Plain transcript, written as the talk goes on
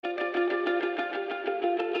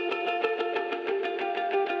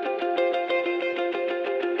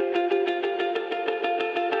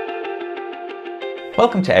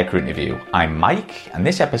Welcome to Aircrew Interview. I'm Mike, and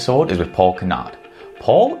this episode is with Paul Kennard.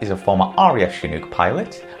 Paul is a former RAF Chinook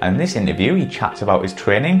pilot, and in this interview he chats about his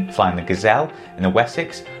training flying the Gazelle in the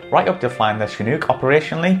Wessex, right up to flying the Chinook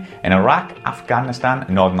operationally in Iraq, Afghanistan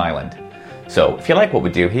and Northern Ireland. So if you like what we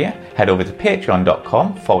do here, head over to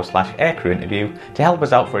patreon.com/aircrew interview to help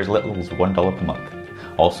us out for as little as $1 per month.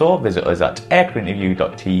 Also, visit us at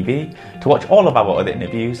aircrewinterview.tv to watch all of our other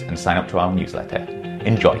interviews and sign up to our newsletter.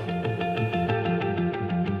 Enjoy.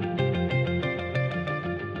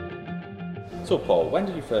 So Paul, when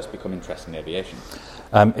did you first become interested in aviation?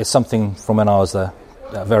 It's something from when I was a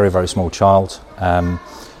very, very small child. My mum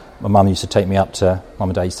and dad used to take me up to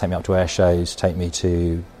air shows, take me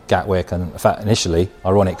to Gatwick, and in fact, initially,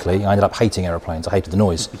 ironically, I ended up hating aeroplanes. I hated the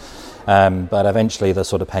noise. But eventually the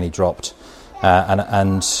sort of penny dropped. And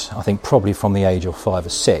I think probably from the age of 5 or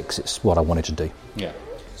 6, it's what I wanted to do. Yeah.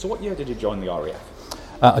 So what year did you join the RAF?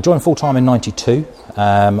 I joined full-time in 92.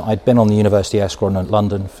 I'd been on the University Air Squadron at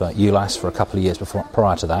London for ULAS for a couple of years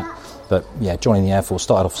prior to that. But yeah, joining the Air Force,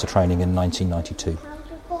 started officer training in 1992.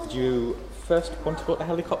 Did you first want to go to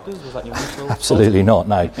helicopters? Was that your initial Absolutely not,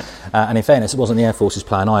 no. And in fairness, it wasn't the Air Force's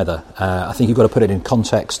plan either. I think you've got to put it in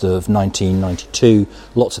context of 1992.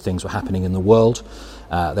 Lots of things were happening in the world.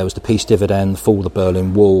 There was the peace dividend, the fall of the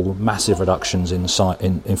Berlin Wall, massive reductions in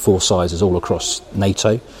force sizes all across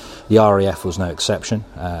NATO. The RAF was no exception.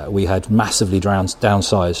 We had massively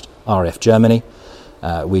downsized RAF Germany.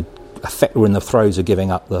 We were in the throes of giving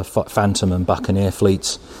up the Phantom and Buccaneer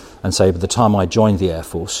fleets. And so by the time I joined the Air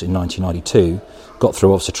Force in 1992, got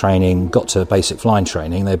through officer training, got to basic flying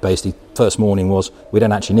training, they basically, first morning was, we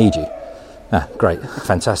don't actually need you. Great,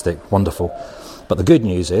 fantastic, wonderful. But the good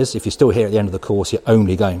news is, if you're still here at the end of the course, you're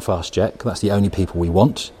only going fast jet. That's the only people we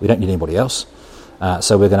want. We don't need anybody else.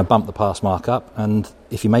 So we're going to bump the pass mark up, and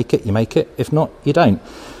if you make it, you make it. If not, you don't.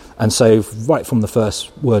 And so right from the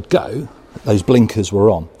first word go, those blinkers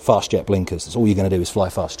were on, fast jet blinkers. That's all you're going to do is fly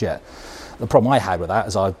fast jet. The problem I had with that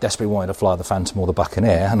is I desperately wanted to fly the Phantom or the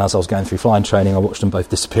Buccaneer, and as I was going through flying training, I watched them both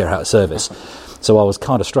disappear out of service. So I was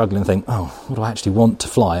kind of struggling to think, what do I actually want to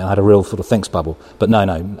fly? And I had a real sort of thinks bubble. But no,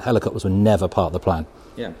 helicopters were never part of the plan.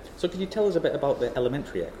 Yeah. So could you tell us a bit about the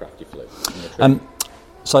elementary aircraft you flew?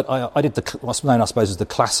 So I did what's known, I suppose, as the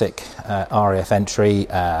classic RAF entry,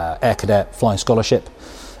 Air Cadet Flying Scholarship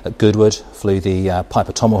at Goodwood. Flew the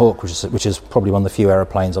Piper Tomahawk, which is probably one of the few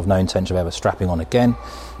aeroplanes I've no intention of ever strapping on again.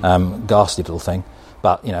 Ghastly little thing.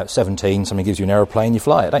 But, at 17, somebody gives you an aeroplane, you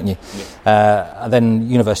fly it, don't you? Yeah. And then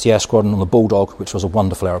University Air Squadron on the Bulldog, which was a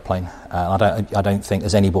wonderful aeroplane. I don't think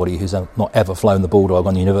there's anybody who's not ever flown the Bulldog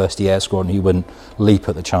on the University Air Squadron who wouldn't leap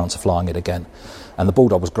at the chance of flying it again. And the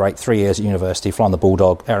Bulldog was great. 3 years at university, flying the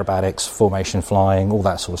Bulldog, aerobatics, formation flying, all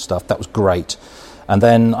that sort of stuff. That was great. And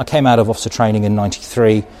then I came out of officer training in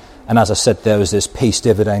 93, and as I said, there was this peace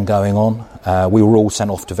dividend going on. We were all sent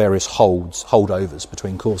off to various holdovers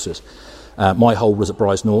between courses. My hold was at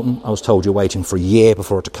Brize Norton. I was told you're waiting for a year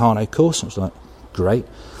before a Tucano course. I was like, great.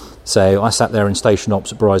 So I sat there in station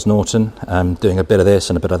ops at Brize Norton, doing a bit of this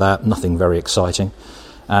and a bit of that, nothing very exciting.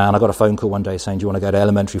 And I got a phone call one day saying, do you want to go to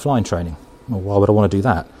elementary flying training? Well, why would I want to do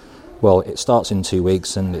that? Well, it starts in 2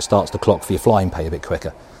 weeks and it starts the clock for your flying pay a bit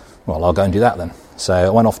quicker. Well, I'll go and do that then. So I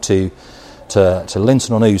went off to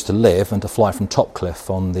Linton on Ouse to live and to fly from Topcliffe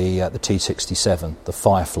on the T-67, the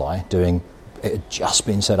Firefly, it had just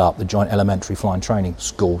been set up, the Joint Elementary Flying Training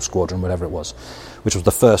School, Squadron, whatever it was, which was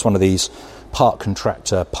the first one of these part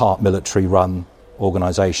contractor, part military run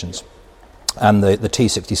organisations. And the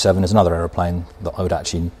T-67 is another aeroplane that I would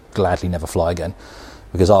actually gladly never fly again,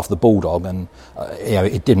 because after the Bulldog, and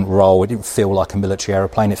it didn't roll, it didn't feel like a military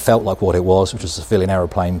aeroplane, it felt like what it was, which was a civilian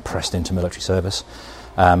aeroplane pressed into military service.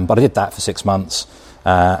 But I did that for 6 months,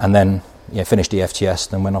 and then finished the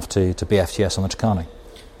FTS, then went off to BFTS on the Tucano.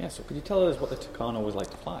 Yeah, so could you tell us what the Tucano was like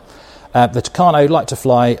to fly? The Tucano, liked to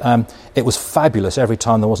fly. It was fabulous every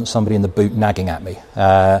time there wasn't somebody in the boot nagging at me.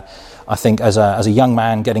 I think as a young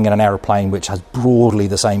man getting in an aeroplane which has broadly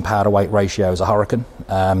the same power-to-weight ratio as a Hurricane,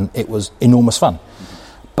 it was enormous fun.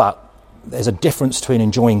 But there's a difference between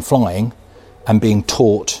enjoying flying and being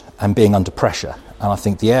taught and being under pressure. And I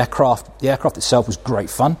think the aircraft itself was great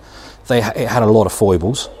fun. It had a lot of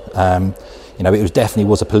foibles. It definitely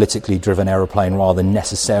was a politically driven aeroplane rather than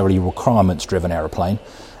necessarily requirements-driven aeroplane.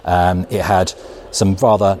 It had some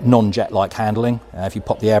rather non-jet-like handling. If you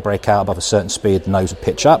pop the air brake out above a certain speed, the nose would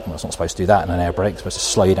pitch up. Well, it's not supposed to do that in an air brake. It's supposed to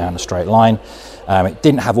slow you down in a straight line. It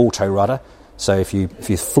didn't have auto rudder, so if you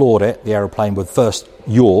floored it, the aeroplane would first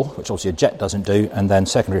yaw, which obviously a jet doesn't do, and then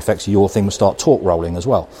secondary effects of yaw thing would start torque rolling as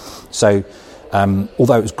well. So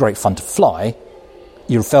although it was great fun to fly,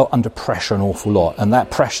 you felt under pressure an awful lot, and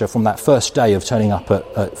that pressure from that first day of turning up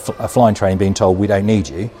at flying training, being told we don't need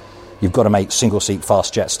you, you've got to make single seat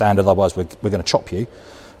fast jet standard, otherwise we're going to chop you.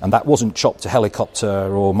 And that wasn't chopped to helicopter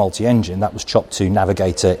or multi-engine, that was chopped to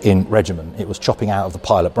navigator in regiment. It was chopping out of the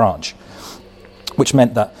pilot branch, which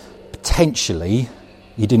meant that potentially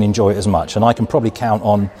you didn't enjoy it as much. And I can probably count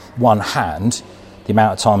on one hand the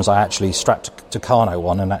amount of times I actually strapped Tucano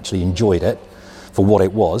on and actually enjoyed it for what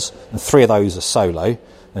it was. And 3 of those are solo,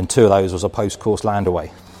 and 2 of those was a post-course land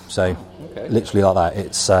away. So literally like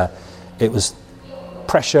that. It was...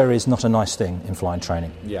 Pressure is not a nice thing in flying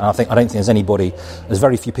training. Yeah. And I don't think there's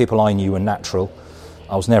very few people I knew were natural.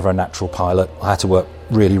 I was never a natural pilot. I had to work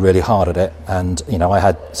really, really hard at it, and I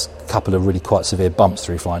had a couple of really quite severe bumps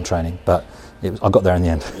through flying training, but I got there in the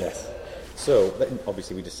end. Yes. So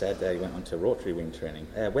obviously we just said you went on to rotary wing training.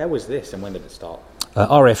 Where was this and when did it start?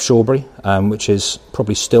 RAF Shawbury, which is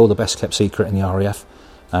probably still the best kept secret in the RAF.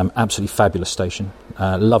 Absolutely fabulous station.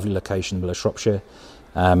 Lovely location below Shropshire.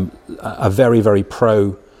 A very, very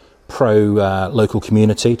pro local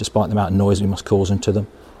community, despite the amount of noise we must cause into them,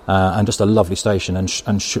 and just a lovely station.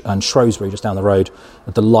 And Shrewsbury, just down the road,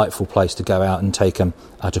 a delightful place to go out and take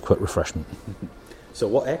adequate refreshment. So,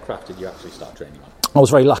 what aircraft did you actually start training on? I was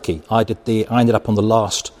very lucky. I ended up on the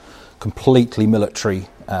last completely military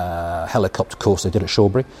helicopter course they did at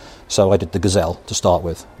Shawbury. So I did the Gazelle to start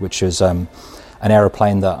with, which is an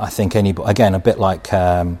aeroplane that I think a bit like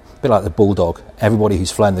the Bulldog. Everybody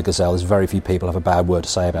who's flown the Gazelle, there's very few people have a bad word to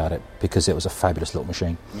say about it because it was a fabulous little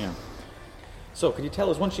machine. Yeah. So, could you tell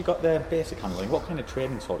us, once you got the basic handling, what kind of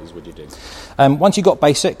training sorties would you do? Once you got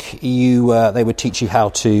basic, they would teach you how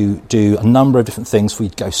to do a number of different things for you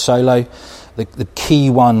to go solo. The key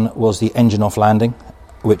one was the engine off landing,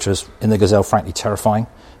 which was, in the Gazelle, frankly terrifying.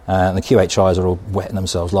 And the QHIs are all wetting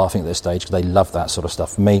themselves laughing at this stage because they love that sort of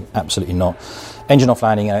stuff. For me, absolutely not. Engine off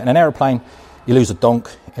landing in an aeroplane, you lose a donk.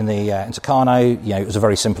 In Tucano, it was a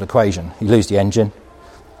very simple equation. You lose the engine,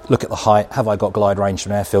 look at the height, have I got glide range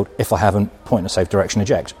from an airfield? If I haven't, point in a safe direction,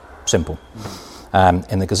 eject. Simple.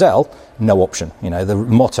 In the Gazelle, no option. The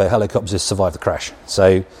motto helicopters is survive the crash.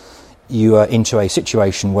 So you are into a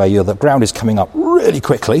situation where the ground is coming up really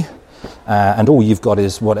quickly, and all you've got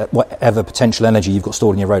is whatever potential energy you've got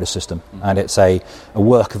stored in your rotor system. And it's a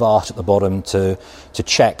work of art at the bottom to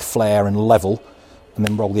check, flare and level, and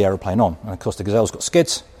then roll the aeroplane on. And of course the Gazelle's got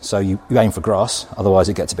skids, so you aim for grass, otherwise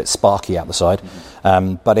it gets a bit sparky out the side.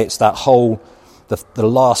 But it's that whole, the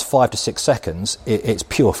last 5 to 6 seconds, it's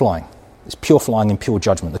pure flying. It's pure flying and pure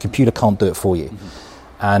judgment. The computer can't do it for you.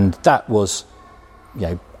 And that was,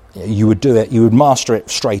 you would do it, you would master it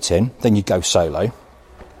straight in, then you'd go solo.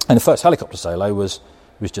 And the first helicopter solo was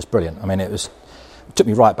just brilliant. I mean, it took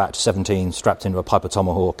me right back to 17, strapped into a Piper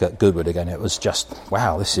Tomahawk at Goodwood again. It was just,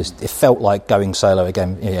 wow, it felt like going solo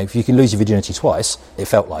again. If you can lose your virginity twice, it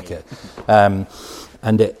felt like it. And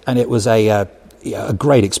it was a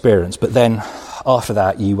great experience. But then after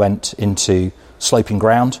that, you went into sloping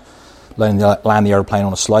ground, learning to land the aeroplane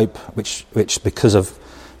on a slope, which because of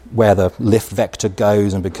where the lift vector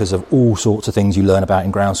goes and because of all sorts of things you learn about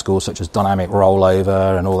in ground school, such as dynamic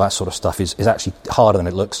rollover and all that sort of stuff, is actually harder than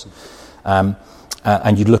it looks.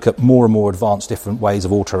 And you'd look at more and more advanced different ways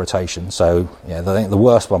of auto rotation. So I think the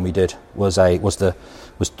worst one we did was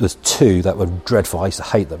two that were dreadful. I used to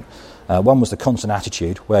hate them. One was the constant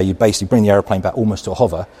attitude, where you basically bring the aeroplane back almost to a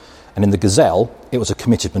hover, and in the Gazelle it was a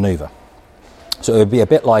committed manoeuvre. So it would be a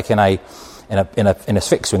bit like in a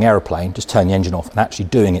fixed wing aeroplane, just turn the engine off and actually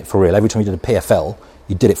doing it for real. Every time you did a PFL,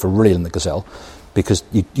 you did it for real in the Gazelle, because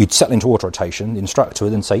you'd settle into auto rotation. The instructor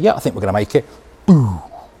would then say, "Yeah, I think we're going to make it." Boom.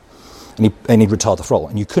 And he'd retard the throttle,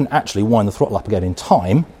 and you couldn't actually wind the throttle up again in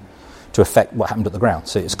time to affect what happened at the ground.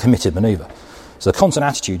 So it's a committed manoeuvre. So the constant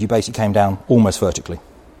attitude, you basically came down almost vertically,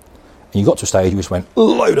 and you got to a stage you just went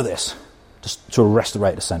load of this just to arrest the rate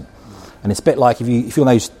of descent. And it's a bit like if you're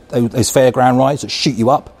on those fairground rides that shoot you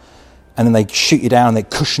up and then they shoot you down and they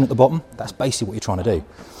cushion at the bottom. That's basically what you're trying to do.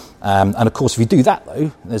 And of course, if you do that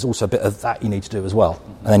though, there's also a bit of that you need to do as well,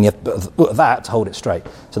 and then you have a bit of that to hold it straight.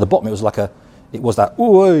 So the bottom, it was that,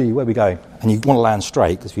 ooh, where we go? And you want to land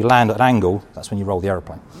straight, because if you land at an angle, that's when you roll the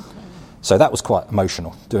aeroplane. So that was quite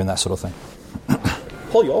emotional, doing that sort of thing.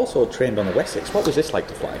 Paul, you also trained on the Wessex. What was this like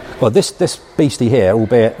to fly? Well, this beastie here,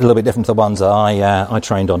 albeit a little bit different to the ones that I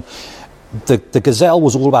trained on. The Gazelle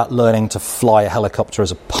was all about learning to fly a helicopter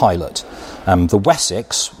as a pilot. The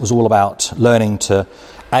Wessex was all about learning to,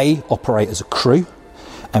 A, operate as a crew,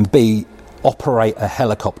 and B, operate a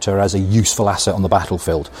helicopter as a useful asset on the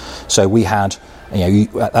battlefield. So we had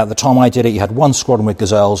At the time I did it, you had one squadron with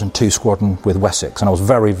Gazelles and 2 squadron with Wessex, and I was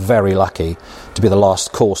very, very lucky to be the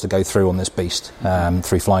last course to go through on this beast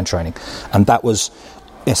through flying training. And that was,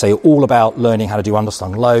 all about learning how to do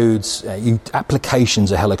underslung loads,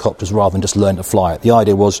 applications of helicopters rather than just learn to fly it. The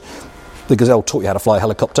idea was the Gazelle taught you how to fly a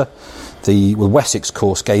helicopter. The Wessex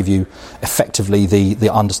course gave you effectively the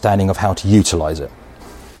understanding of how to utilise it.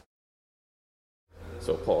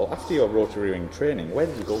 So, Paul, after your rotary wing training, where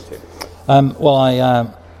did you go to?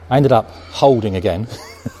 I ended up holding again,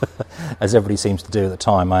 as everybody seems to do at the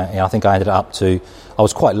time. I think I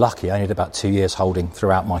was quite lucky. I only did about 2 years holding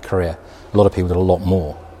throughout my career. A lot of people did a lot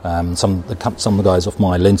more. Some of the guys off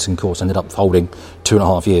my Linton course ended up holding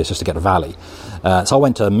 2.5 years just to get a valley. So I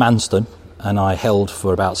went to Manston, and I held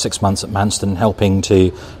for about 6 months at Manston, helping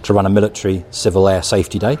to run a military civil air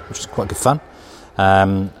safety day, which was quite good fun.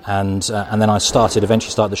 And then I eventually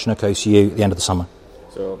started the Chinook OCU at the end of the summer.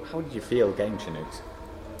 So how did you feel getting Chinooks?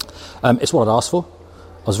 It's what I'd asked for.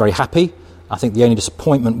 I was very happy. I think the only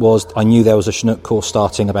disappointment was I knew there was a Chinook course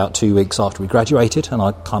starting about 2 weeks after we graduated, and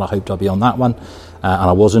I kind of hoped I'd be on that one, and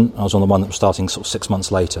I wasn't. I was on the one that was starting sort of 6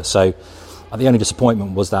 months later. So the only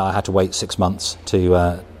disappointment was that I had to wait 6 months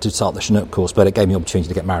to start the Chinook course, but it gave me the opportunity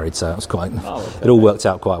to get married, so it was it all worked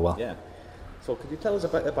out quite well. Yeah. So could you tell us a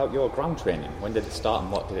bit about your ground training? When did it start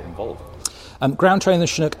and what did it involve? Ground training in the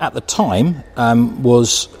Chinook at the time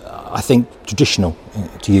was, I think, traditional,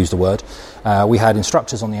 to use the word. We had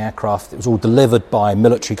instructors on the aircraft. It was all delivered by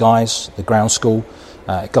military guys, the ground school,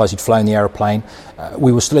 guys who'd flown the aeroplane.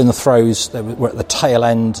 We were still in the throes. We're at the tail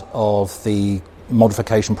end of the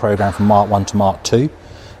modification programme from Mark 1 to Mark 2.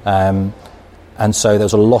 And so there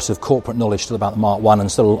was a lot of corporate knowledge still about the Mark 1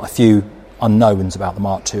 and still a few unknowns about the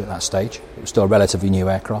Mark 2 at that stage. It was still a relatively new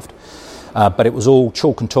aircraft. But it was all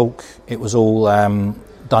chalk and talk. It was all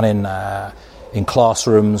done in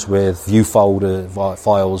classrooms with view folder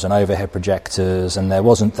files and overhead projectors, and there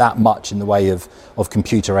wasn't that much in the way of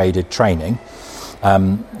computer-aided training.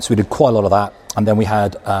 So we did quite a lot of that. And then we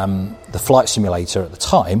had the flight simulator at the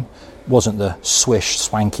time. Wasn't the swish,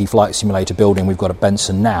 swanky flight simulator building we've got at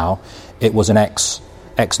Benson now. It was an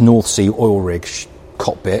ex-North Sea oil rig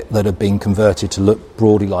cockpit that had been converted to look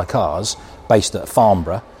broadly like ours, based at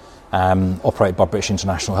Farnborough, operated by British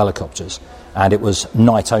International Helicopters, and it was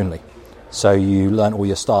night only. So you learnt all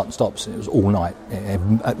your start and stops. It was all night.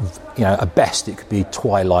 At best it could be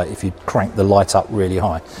twilight if you cranked the light up really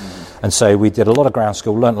high. And so we did a lot of ground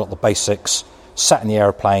school, learnt a lot of the basics, sat in the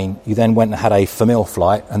aeroplane. You then went and had a famil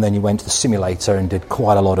flight, and then you went to the simulator and did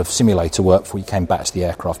quite a lot of simulator work before you came back to the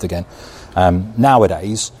aircraft again.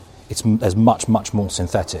 Nowadays, there's much, much more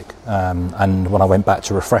synthetic. And when I went back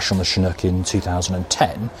to refresh on the Chinook in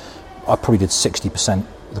 2010, I probably did 60%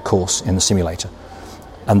 of the course in the simulator.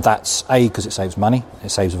 And that's A, because it saves money, it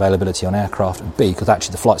saves availability on aircraft, and B, because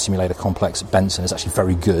actually the flight simulator complex at Benson is actually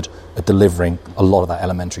very good at delivering a lot of that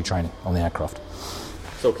elementary training on the aircraft.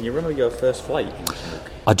 So can you remember your first flight in the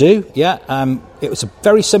Chinook? I do, yeah. It was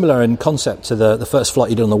very similar in concept to the first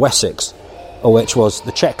flight you did on the Wessex, which was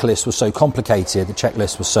the checklist was so complicated, the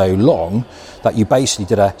checklist was so long, that you basically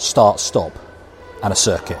did a start-stop and a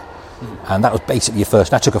circuit. Mm-hmm. And that was basically your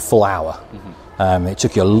first. That took a full hour. Mm-hmm. It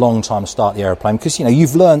took you a long time to start the aeroplane because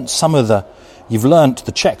you've learnt the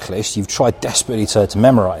checklist. You've tried desperately to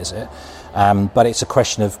memorise it, but it's a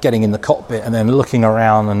question of getting in the cockpit and then looking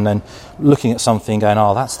around and then looking at something, going,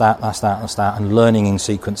 oh, that's that, and learning in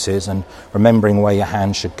sequences and remembering where your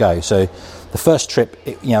hand should go. So the first trip,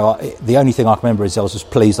 the only thing I can remember is I was just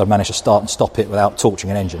pleased I managed to start and stop it without torching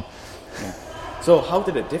an engine. So how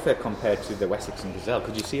did it differ compared to the Wessex and Gazelle?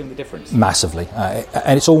 Could you see the difference? Massively.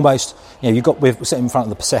 And it's almost, we're sitting in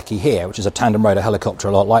front of the Paseki here, which is a tandem rotor helicopter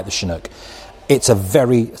a lot like the Chinook. It's a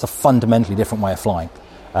fundamentally different way of flying.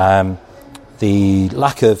 The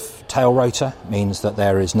lack of tail rotor means that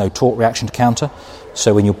there is no torque reaction to counter.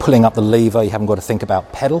 So when you're pulling up the lever, you haven't got to think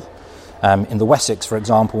about pedal. In the Wessex, for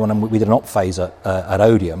example, when we did an op phase at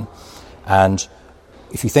Odium, and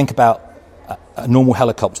if you think about a normal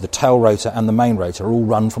helicopter, the tail rotor and the main rotor are all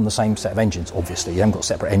run from the same set of engines, obviously. You haven't got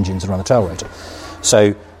separate engines to run the tail rotor.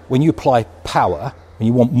 So when you apply power, when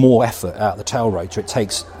you want more effort out of the tail rotor, it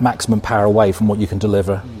takes maximum power away from what you can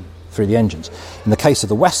deliver through the engines. In the case of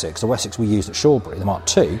the Wessex we used at Shawbury, the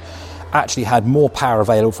Mark II, actually had more power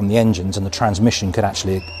available from the engines and the transmission could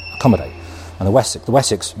actually accommodate. And the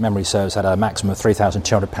Wessex, memory serves, had a maximum of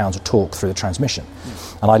 3,200 pounds of torque through the transmission.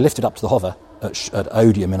 And I lifted up to the hover at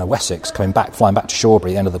Odium in a Wessex, flying back to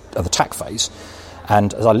Shawbury at the end of the tack phase.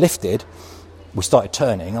 And as I lifted, we started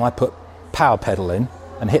turning, and I put power pedal in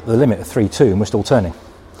and hit the limit of 3.2, and we're still turning.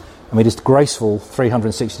 And we did this graceful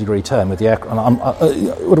 360-degree turn with the aircraft. And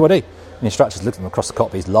what do I do? the instructor's looked at them across the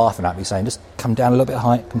cockpit, he's laughing at me, saying, just come down a little bit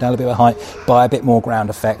of height, buy a bit more ground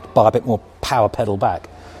effect, buy a bit more power pedal back.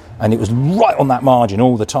 And it was right on that margin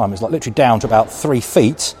all the time. It's like literally down to about 3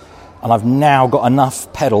 feet, and I've now got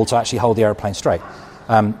enough pedal to actually hold the aeroplane straight.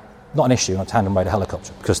 Not an issue on a tandem motor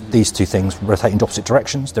helicopter, because these two things rotate in opposite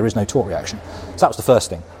directions. There is no torque reaction. So that was the first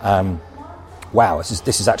thing. Wow,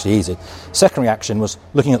 this is actually easy. Second reaction was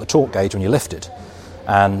looking at the torque gauge when you lifted.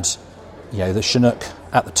 And, the Chinook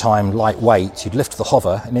at the time, lightweight, you'd lift the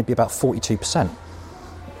hover and it'd be about 42%.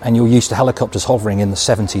 And you're used to helicopters hovering in the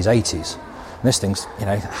 70s, 80s. And this thing's,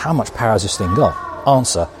 how much power has this thing got?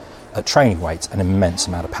 Answer, at training weight, an immense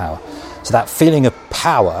amount of power. So that feeling of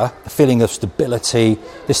power, the feeling of stability,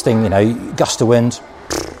 this thing, gust of wind,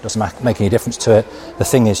 doesn't make any difference to it. The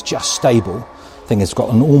thing is just stable. The thing has got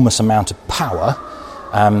an enormous amount of power.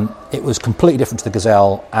 It was completely different to the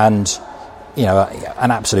Gazelle, and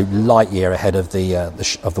an absolute light year ahead of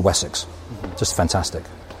the Wessex. Just fantastic.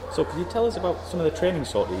 So could you tell us about some of the training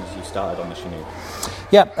sorties you started on the Chinook?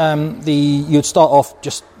 Yeah, you'd start off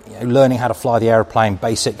just learning how to fly the aeroplane.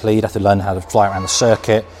 Basically, you'd have to learn how to fly around the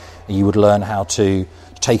circuit. You would learn how to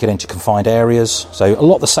take it into confined areas. So a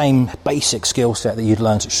lot of the same basic skill set that you'd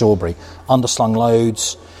learnt at Shawbury. Underslung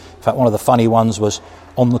loads. In fact, one of the funny ones was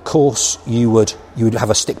on the course you would have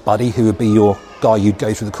a stick buddy who would be your guy you'd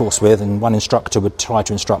go through the course with, and one instructor would try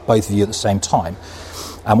to instruct both of you at the same time.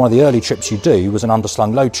 And one of the early trips you do was an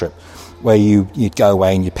underslung load trip, where you'd go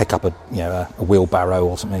away and you'd pick up a wheelbarrow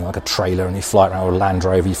or something like a trailer, and you fly it around, or a Land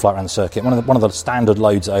Rover, you fly around the circuit. One of the standard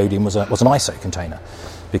loads at Odeon was an ISO container,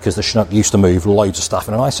 because the Chinook used to move loads of stuff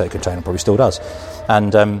in an ISO container, probably still does.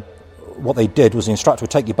 And what they did was the instructor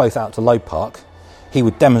would take you both out to load park. He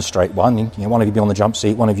would demonstrate one. One of you be on the jump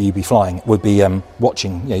seat, one of you be flying. Would be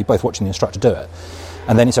watching. You're both watching the instructor do it.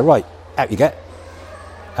 And then he said, right, out you get.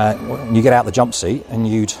 You get out the jump seat, and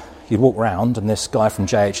you'd walk around, and this guy from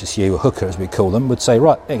JHSU, a hooker as we call them, would say,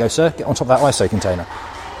 right, there you go, sir, get on top of that ISO container.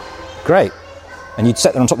 Great. And you'd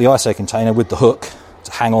set there on top of the ISO container with the hook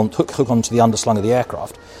to hang on, hook onto the underslung of the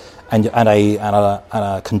aircraft, and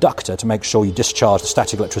a conductor to make sure you discharge the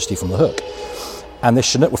static electricity from the hook. And this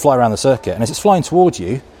Chinook will fly around the circuit, and as it's flying towards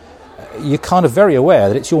you, you're kind of very aware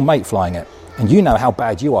that it's your mate flying it. And you know how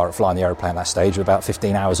bad you are at flying the aeroplane at that stage with about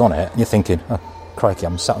 15 hours on it, and you're thinking, oh, crikey,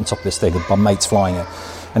 I'm sat on top of this thing and my mate's flying it.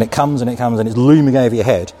 And it comes and it's looming over your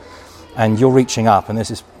head, and you're reaching up, and there's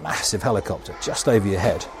this massive helicopter just over your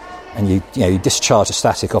head. And you discharge the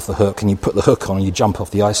static off the hook, and you put the hook on, and you jump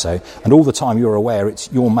off the ISO, and all the time you're aware it's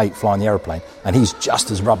your mate flying the aeroplane, and he's just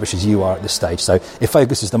as rubbish as you are at this stage. So it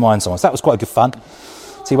focuses the mind somewhat. So that was quite good fun.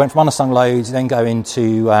 So you went from underslung loads, you then go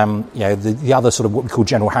into the other sort of what we call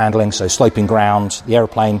general handling, so sloping ground. The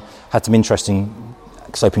aeroplane had some interesting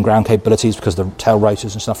sloping ground capabilities because of the tail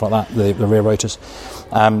rotors and stuff like that, the rear rotors.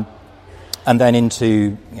 And then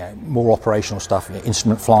into more operational stuff,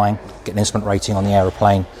 instrument flying, get an instrument rating on the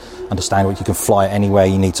aeroplane, understand what you can fly it anywhere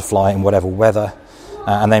you need to fly it in whatever weather.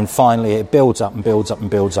 And then finally it builds up and builds up and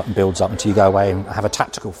builds up and builds up until you go away and have a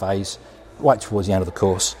tactical phase right towards the end of the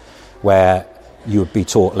course, where you would be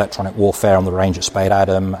taught electronic warfare on the range at Spade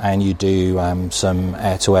Adam, and you do some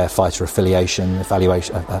air-to-air fighter affiliation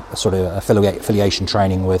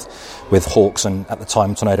training with Hawks and at the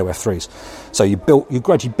time Tornado F3s. So you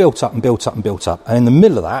gradually built up and built up and built up, and in the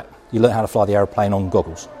middle of that you learn how to fly the aeroplane on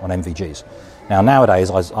goggles, on MVGs. Now nowadays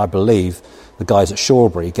I believe the guys at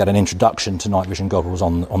Shawbury get an introduction to night vision goggles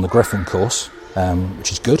on the Griffin course,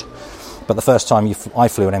 which is good. But the first time I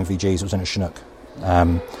flew on MVGs was in a Chinook.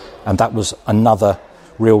 And that was another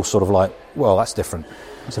real sort of like, well, that's different.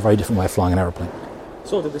 It's a very different way of flying an aeroplane.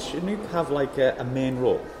 So did the Chinook have like a main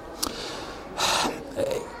role?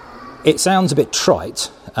 It sounds a bit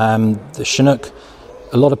trite. The Chinook,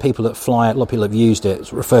 a lot of people that fly it, a lot of people that have used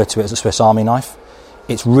it, refer to it as a Swiss Army knife.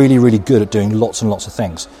 It's really, really good at doing lots and lots of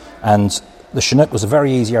things. And the Chinook was a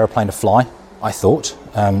very easy aeroplane to fly, I thought.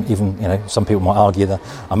 Even, some people might argue that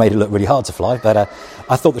I made it look really hard to fly, but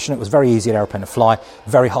I thought the Chinook was a very easy aeroplane to fly,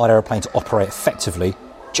 very hard aeroplane to operate effectively,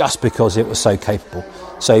 just because it was so capable.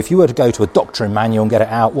 So if you were to go to a doctrine manual and get it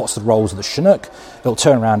out, what's the roles of the Chinook? It'll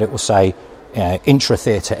turn around, it will say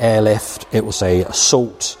intra-theatre airlift, it will say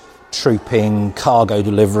assault, trooping, cargo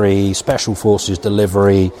delivery, special forces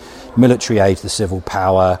delivery, military aid to the civil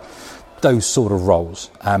power, those sort of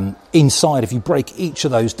roles. Inside, if you break each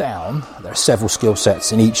of those down, there are several skill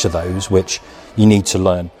sets in each of those which you need to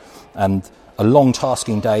learn. And a long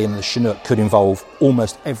tasking day in the Chinook could involve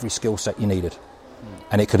almost every skill set you needed.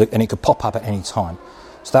 And it could pop up at any time.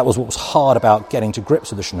 So that was what was hard about getting to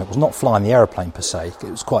grips with the Chinook. It was not flying the aeroplane per se.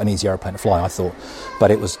 It was quite an easy aeroplane to fly, I thought.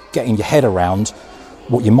 But it was getting your head around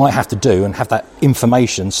what you might have to do and have that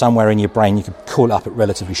information somewhere in your brain, you could call it up at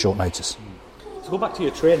relatively short notice. So go back to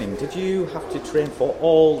your training. Did you have to train for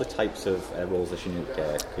all the types of roles that Chinook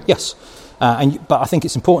could? Yes. But I think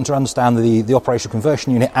it's important to understand the operational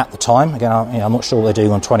conversion unit at the time. Again, I'm not sure what they're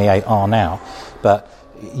doing on 28R now, but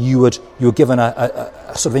you were given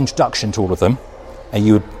a sort of introduction to all of them, and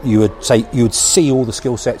you would see all the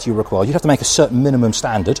skill sets you require. You'd have to make a certain minimum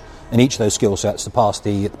standard in each of those skill sets to pass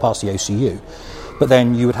the OCU. But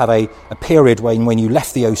then you would have a period when you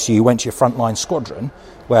left the OCU, went to your frontline squadron,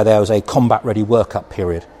 where there was a combat-ready workup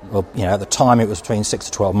period. Well, at the time it was between 6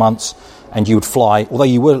 to 12 months, and you would fly. Although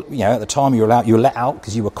you were, at the time you were let out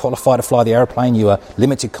because you were qualified to fly the aeroplane. You were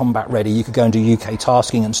limited combat ready. You could go and do UK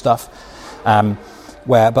tasking and stuff. There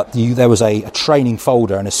was a training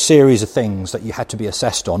folder and a series of things that you had to be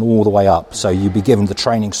assessed on all the way up. So you'd be given the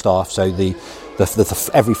training staff. So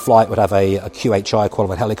every flight would have a QHI,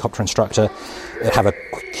 qualified helicopter instructor. It'd have a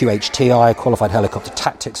QHTI, qualified helicopter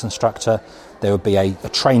tactics instructor. There would be a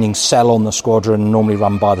training cell on the squadron, normally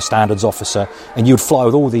run by the standards officer, and you'd fly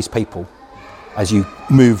with all these people as you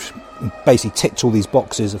moved, basically ticked all these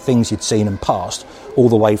boxes of things you'd seen and passed, all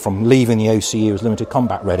the way from leaving the OCU as limited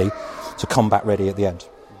combat ready to combat ready at the end.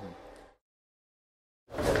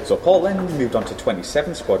 So Paul then moved on to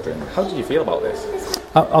 27 Squadron. How did you feel about this?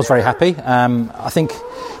 I was very happy. I think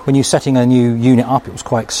when you're setting a new unit up, it was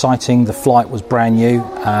quite exciting. The flight was brand new.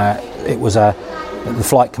 The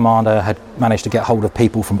flight commander had managed to get hold of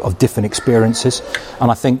people of different experiences, and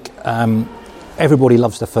I think everybody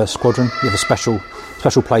loves their first squadron. You have a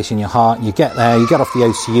special place in your heart. You get there, you get off the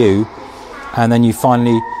OCU, and then you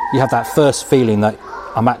have that first feeling that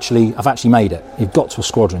I've actually made it. You've got to a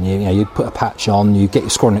squadron. You put a patch on, you get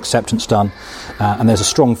your squadron acceptance done, and there's a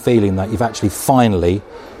strong feeling that you've actually finally,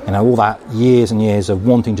 all that years and years of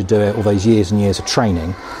wanting to do it, all those years and years of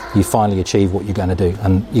training, you finally achieve what you're going to do.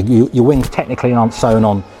 And your wings technically aren't sewn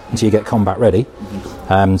on until you get combat ready.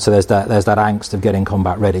 So there's that angst of getting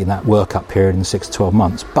combat ready in that workup period in 6 to 12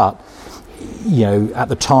 months. But at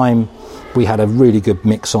the time, we had a really good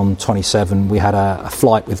mix on 27. We had a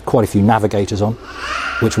flight with quite a few navigators on,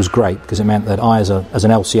 which was great because it meant that I, as an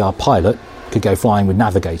LCR pilot, could go flying with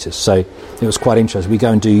navigators. So it was quite interesting. We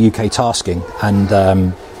go and do UK tasking, and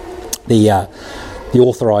the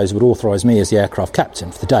authoriser would authorise me as the aircraft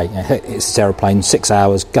captain for the day. It's this aeroplane, 6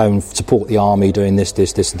 hours, go and support the army doing this,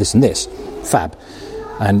 and this. Fab.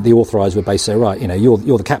 And the authoriser would basically say, right, you're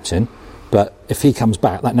the captain, but if he comes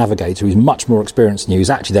back, that navigator who's much more experienced than you, who's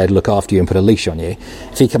actually there to look after you and put a leash on you,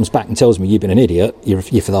 if he comes back and tells me you've been an idiot, you're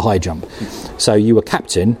for the high jump. So you were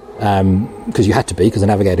captain because you had to be, because the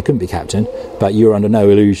navigator couldn't be captain, but you were under no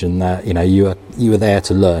illusion that you were there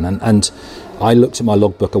to learn. And I looked at my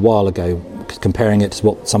logbook a while ago, comparing it to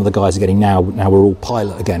what some of the guys are getting now. Now we're all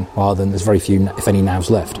pilot again, rather than there's very few, if any, navs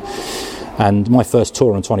left. And my first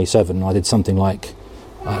tour on 27, I did something like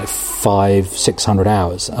 500-600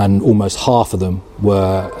 hours, and almost half of them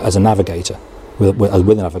were as a navigator, with a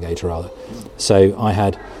navigator rather. So I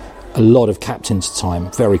had a lot of captain's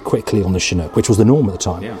time very quickly on the Chinook, which was the norm at the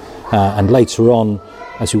time. Yeah. And later on,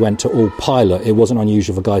 as we went to all pilot, it wasn't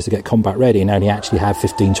unusual for guys to get combat ready and only actually have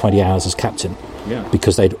 15-20 hours as captain,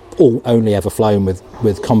 because they'd all only ever flown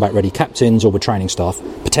with combat ready captains or with training staff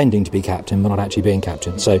pretending to be captain but not actually being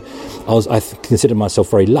captain. So I considered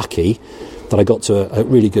myself very lucky that I got to a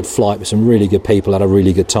really good flight with some really good people at a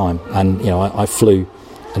really good time. And I flew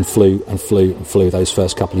those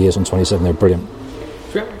first couple of years on 27. They were brilliant.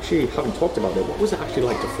 So we actually haven't talked about it. What was it actually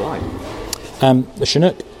like to fly? The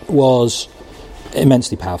Chinook was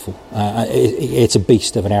immensely powerful. It's a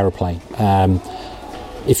beast of an aeroplane.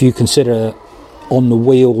 If you consider on the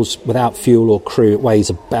wheels without fuel or crew, it weighs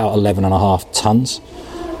about 11.5 tons.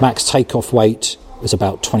 Max takeoff weight was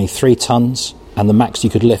about 23 tons. And the max you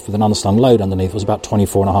could lift with an underslung load underneath was about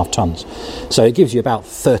 24.5 tons. So it gives you about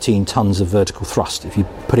 13 tons of vertical thrust, if you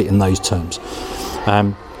put it in those terms.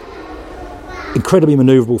 Incredibly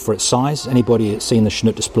manoeuvrable for its size. Anybody that's seen the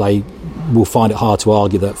Chinook display will find it hard to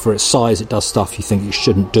argue that for its size it does stuff you think it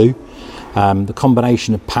shouldn't do. The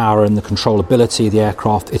combination of power and the controllability of the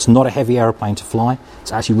aircraft, it's not a heavy aeroplane to fly.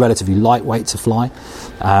 It's actually relatively lightweight to fly.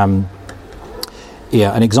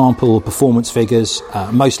 An example of performance figures,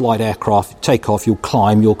 most light aircraft, take off, you'll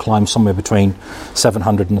climb somewhere between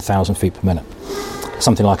 700 and 1,000 feet per minute.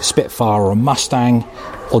 Something like a Spitfire or a Mustang,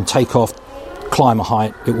 on takeoff, climb a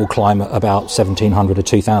height, it will climb at about 1,700 to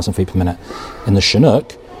 2,000 feet per minute. In the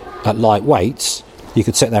Chinook, at light weights, you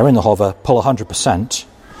could sit there in the hover, pull 100%,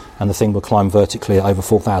 and the thing will climb vertically at over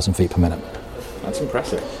 4,000 feet per minute. That's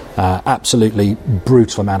impressive. Absolutely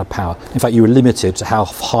brutal amount of power. In fact, you were limited to how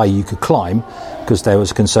high you could climb, because there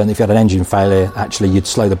was a concern that if you had an engine failure, actually you'd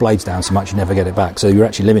slow the blades down so much you'd never get it back. So you were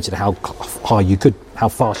actually limited to how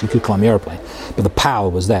fast you could climb the aeroplane. But the power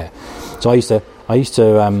was there. So I used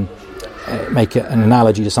to make an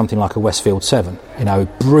analogy to something like a Westfield 7. A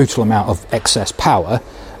brutal amount of excess power,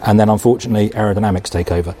 and then unfortunately aerodynamics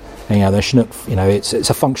take over. And, the Chinook, it's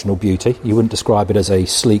a functional beauty. You wouldn't describe it as a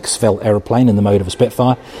sleek, svelte aeroplane in the mode of a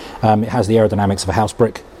Spitfire. It has the aerodynamics of a house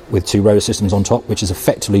brick with 2 rotor systems on top, which is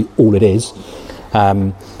effectively all it is.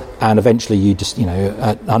 And eventually you just,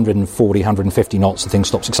 at 140, 150 knots, the thing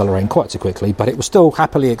stops accelerating quite so quickly, but it will still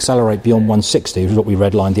happily accelerate beyond 160, which is what we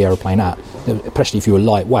redlined the aeroplane at, especially if you were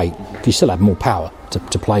lightweight, because you still have more power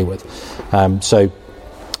to play with. So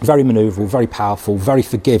very manoeuvrable, very powerful, very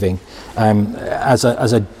forgiving. I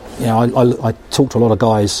talked to a lot of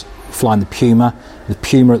guys flying the Puma. The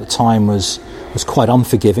Puma at the time was quite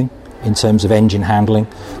unforgiving in terms of engine handling.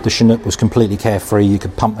 The Chinook was completely carefree. You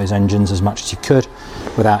could pump those engines as much as you could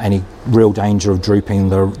without any real danger of drooping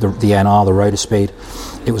the NR, the rotor speed.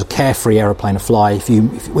 It was a carefree aeroplane to fly.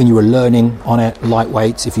 When you were learning on it,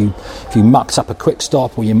 lightweights, if you mucked up a quick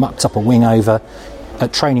stop or you mucked up a wing over,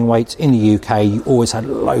 at training weights in the UK, you always had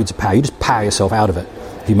loads of power. You just power yourself out of it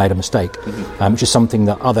if you made a mistake, which is something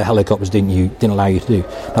that other helicopters didn't allow you to do.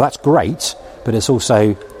 Now that's great, but it's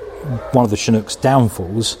also one of the Chinook's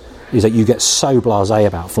downfalls is that you get so blasé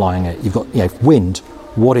about flying it. You've got wind.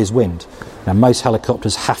 What is wind? Now most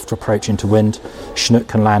helicopters have to approach into wind. Chinook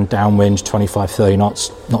can land downwind 25-30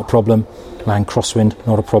 knots, not a problem. Land crosswind,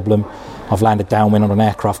 not a problem. I've landed downwind on an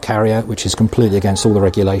aircraft carrier, which is completely against all the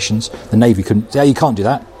regulations. The Navy couldn't. Yeah, you can't do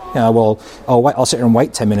that. I'll sit here and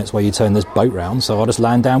wait 10 minutes while you turn this boat round, so I'll just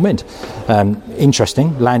land downwind.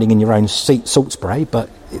 Interesting, landing in your own salt spray, but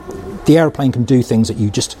the aeroplane can do things that you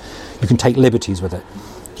can take liberties with it.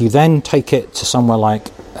 You then take it to somewhere like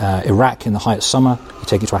Iraq in the height of summer. You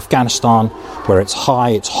take it to Afghanistan, where it's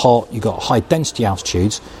high, it's hot, you've got high density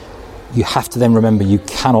altitudes. You have to then remember you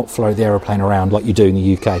cannot flow the aeroplane around like you do in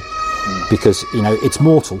the UK, because it's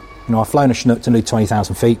mortal. I've flown a Chinook to nearly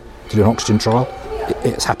 20,000 feet to do an oxygen trial.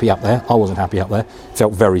 It's happy up there. I wasn't happy up there. It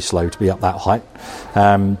felt very slow to be up that height.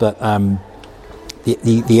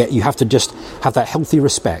 You have to just have that healthy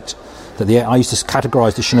respect that I used to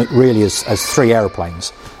categorise the Chinook really as 3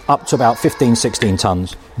 aeroplanes. Up to about 15, 16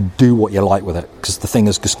 tons, do what you like with it, because the thing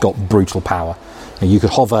has just got brutal power. You could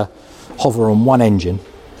hover on one engine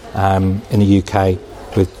in the UK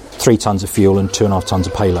with 3 tons of fuel and 2.5 tons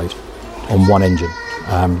of payload on one engine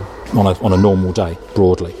on a normal day,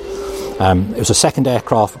 broadly. It was a second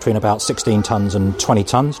aircraft between about 16 tons and 20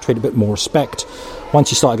 tons, treated a bit more respect.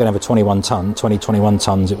 Once you started going over 21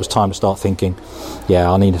 tons, it was time to start thinking,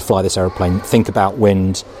 I need to fly this aeroplane. Think about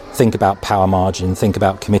wind, think about power margin, think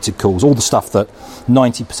about committed calls, all the stuff that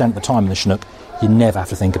 90% of the time in the Chinook you never have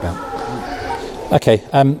to think about. Okay,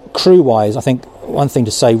 crew-wise, I think one thing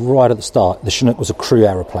to say right at the start, the Chinook was a crew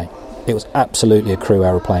aeroplane. It was absolutely a crew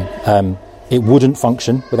aeroplane. It wouldn't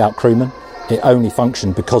function without crewmen. It only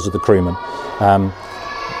functioned because of the crewmen.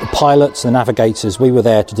 The pilots, the navigators, we were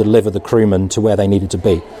there to deliver the crewmen to where they needed to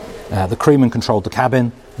be. The crewmen controlled the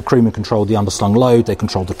cabin, the crewmen controlled the underslung load, they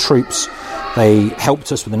controlled the troops. They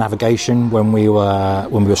helped us with the navigation when we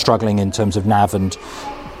were struggling in terms of nav and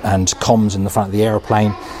comms in the front of the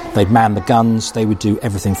aeroplane. They'd man the guns, they would do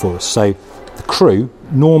everything for us. So the crew,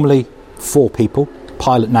 normally 4 people,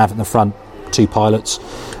 pilot, nav in the front, 2 pilots,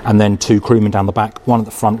 and then 2 crewmen down the back, one at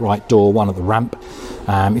the front right door, one at the ramp.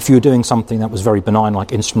 If you were doing something that was very benign,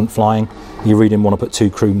 like instrument flying, you really didn't want to put 2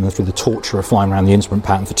 crewmen through the torture of flying around the instrument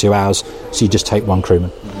pattern for 2 hours, so you just take 1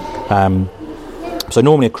 crewman. So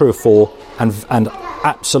normally a crew of 4, and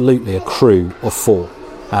absolutely a crew of 4.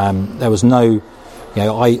 There was no,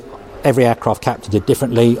 every aircraft captain did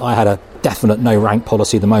differently. I had a definite no rank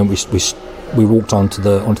policy the moment we walked onto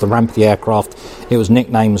the ramp of the aircraft. It was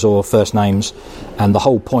nicknames or first names, and the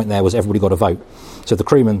whole point there was everybody got a vote. So the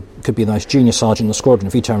crewman could be the most junior sergeant in the squadron.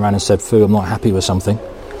 If he turned around and said, "Foo, I'm not happy with something,"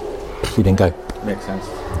 we didn't go. Makes sense.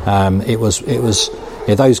 It was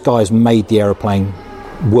those guys made the aeroplane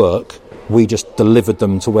work. We just delivered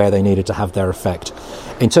them to where they needed to have their effect.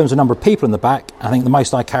 In terms of number of people in the back, I think the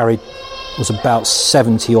most I carried was about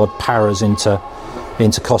 70 odd paras into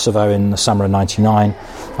Kosovo in the summer of '99.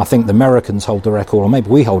 I think the Americans hold the record, or maybe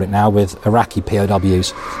we hold it now, with Iraqi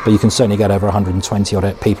POWs, but you can certainly get over 120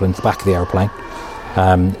 odd people into the back of the aeroplane.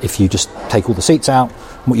 If you just take all the seats out,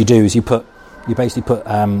 what you do is you basically put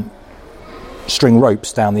string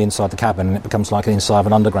ropes down the inside the cabin, and it becomes like the inside of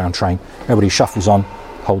an underground train. Everybody shuffles on,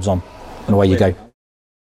 holds on, and away you go.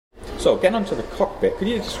 So, getting onto the cockpit, could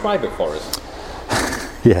you describe it for us?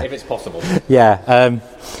 Yeah. if it's possible. Yeah.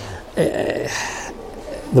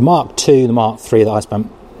 The Mark II, the Mark III that I spent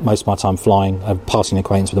most of my time flying, passing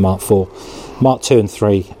acquaintance with the Mark IV. Mark II and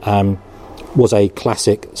III was a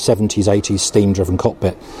classic 70s, 80s steam-driven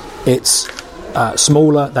cockpit. It's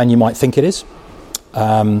smaller than you might think it is.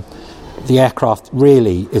 The aircraft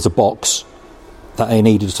really is a box that they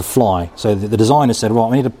needed to fly. So the designer said, right,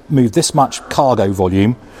 we need to move this much cargo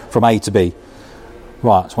volume from A to B.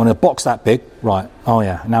 Right, so when a box that big, right, oh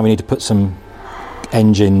yeah, now we need to put some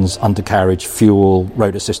engines, undercarriage, fuel,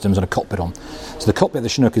 rotor systems and a cockpit on. So the cockpit of the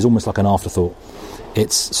Chinook is almost like an afterthought.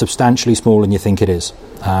 It's substantially smaller than you think it is.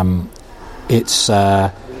 Its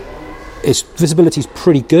visibility is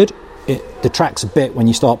pretty good. It detracts a bit when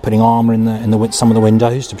you start putting armour in some of the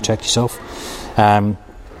windows to protect yourself.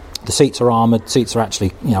 The seats are armoured. Seats are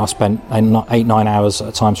actually, I spent 8-9 hours at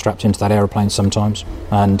a time strapped into that aeroplane sometimes,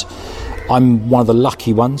 and I'm one of the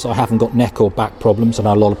lucky ones. I haven't got neck or back problems. I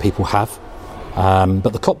know a lot of people have.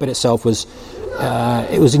 But the cockpit itself was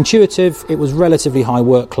intuitive. It was relatively high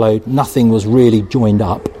workload. Nothing was really joined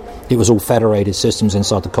up. It was all federated systems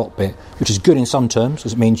inside the cockpit, which is good in some terms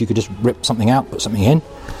because it means you could just rip something out, put something in.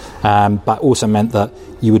 But also meant that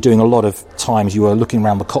you were doing a lot of times you were looking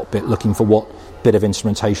around the cockpit looking for what bit of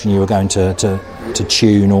instrumentation you were going to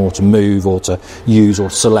tune or to move or to use or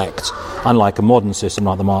select, unlike a modern system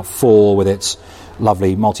like the Mark IV with its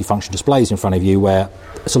lovely multifunction displays in front of you where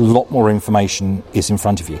it's a lot more information is in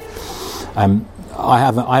front of you.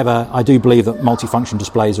 I do believe that multifunction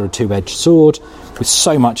displays are a two-edged sword. With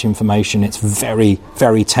so much information, it's very,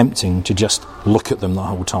 very tempting to just look at them the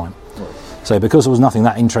whole time. So because there was nothing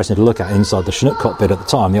that interesting to look at inside the Chinook cockpit at the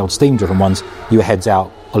time, the old steam-driven ones, you were heads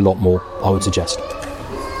out a lot more, I would suggest.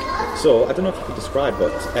 So, I don't know if you could describe,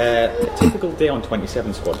 but a typical day on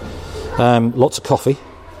 27 Squadron? Lots of coffee.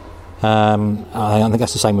 I think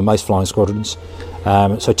that's the same with most flying squadrons.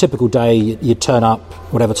 So a typical day, you'd turn up,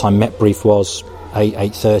 whatever time Met Brief was,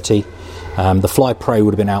 8:30. The Fly Pro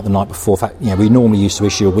would have been out the night before. In fact, we normally used to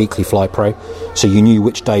issue a weekly Fly Pro, so you knew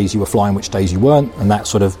which days you were flying, which days you weren't, and that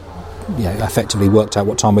sort of effectively worked out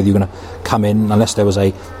what time whether you were going to come in, unless there was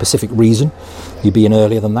a specific reason. You'd be in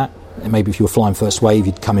earlier than that. And maybe if you were flying first wave,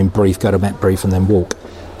 you'd come in brief, go to Met Brief, and then walk.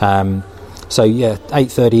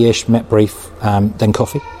 8:30ish Met Brief, then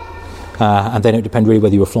coffee. And then it would depend really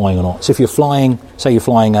whether you were flying or not. So if you're flying, say you're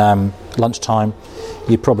flying lunchtime,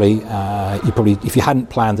 you'd probably, if you hadn't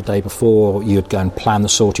planned the day before, you'd go and plan the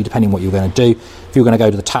sortie, depending on what you were going to do. If you were going to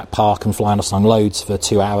go to the TAP Park and fly unassigned loads for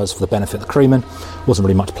 2 hours for the benefit of the crewmen, wasn't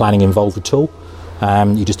really much planning involved at all.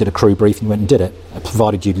 You just did a crew brief and you went and did it,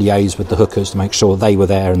 provided you'd liaise with the hookers to make sure they were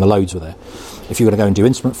there and the loads were there. If you were to go and do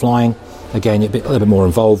instrument flying, again, you're a little bit more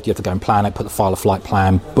involved. You have to go and plan it, put the file of flight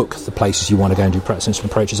plan, book the places you want to go and do practice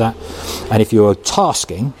instrument approaches at. And if you're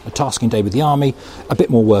tasking, a tasking day with the Army, a bit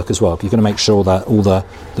more work as well. You're going to make sure that all the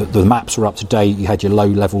maps were up to date, you had your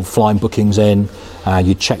low-level flying bookings in,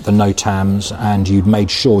 you'd check the NOTAMs, and you'd made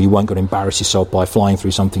sure you weren't going to embarrass yourself by flying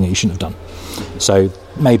through something that you shouldn't have done. So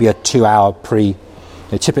maybe a 2-hour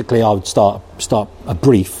typically I would start a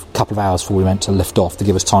brief a couple of hours before we went to lift off to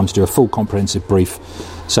give us time to do a full comprehensive brief.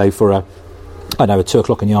 So for a 2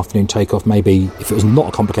 o'clock in the afternoon takeoff, maybe if it was not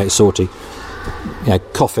a complicated sortie,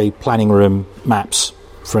 coffee, planning room, maps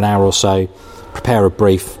for an hour or so, prepare a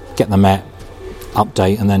brief, get the Met,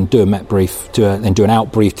 update, and then do a Met brief, then do an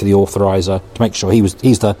out brief to the authoriser to make sure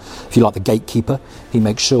he's the, if you like, the gatekeeper. He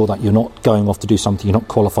makes sure that you're not going off to do something you're not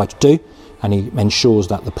qualified to do, and he ensures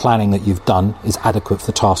that the planning that you've done is adequate for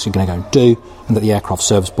the task you're going to go and do, and that the aircraft's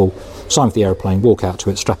serviceable. Sign with the aeroplane, walk out to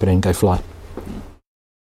it, strap it in, go fly.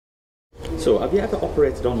 So, have you ever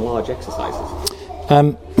operated on large exercises?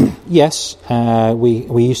 Yes,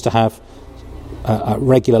 we used to have a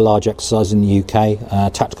regular large exercise in the UK,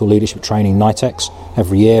 tactical leadership training, NITEX,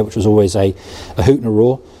 every year, which was always a hoot and a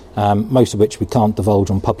roar, most of which we can't divulge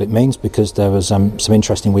on public means because there was some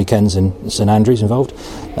interesting weekends in St Andrews involved.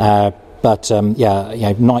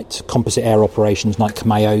 Night composite air operations, night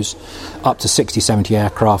Cameos, up to 60, 70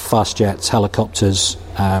 aircraft, fast jets, helicopters,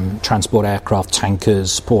 transport aircraft,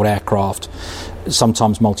 tankers, support aircraft,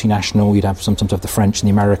 sometimes multinational. You'd sometimes have the French and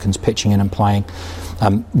the Americans pitching in and playing.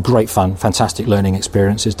 Great fun, fantastic learning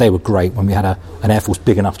experiences. They were great when we had an Air Force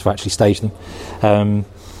big enough to actually stage them.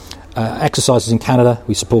 Exercises in Canada,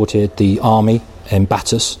 we supported the Army in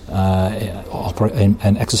Bathurst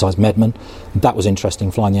and exercise Medman. That was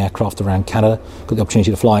interesting, flying the aircraft around Canada. Got the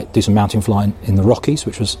opportunity to do some mountain flying in the Rockies,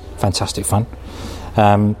 which was fantastic fun.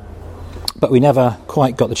 But we never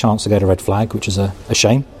quite got the chance to go to Red Flag, which is a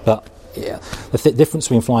shame. But yeah, the difference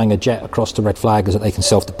between flying a jet across to Red Flag is that they can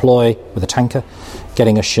self-deploy with a tanker.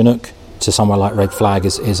 Getting a Chinook to somewhere like Red Flag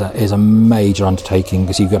is a major undertaking,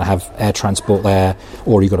 because you've got to have air transport there,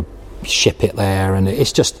 or you've got to ship it there, and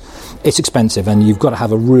it's expensive, and you've got to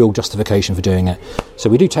have a real justification for doing it. So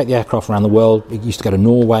we do take the aircraft around the world. We used to go to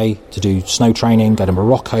Norway to do snow training, go to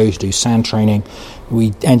Morocco to do sand training.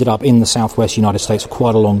 We ended up in the southwest United States for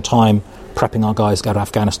quite a long time, prepping our guys to go to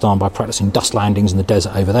Afghanistan by practicing dust landings in the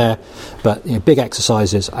desert over there. But big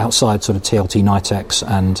exercises outside sort of TLT NITEX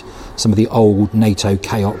and some of the old NATO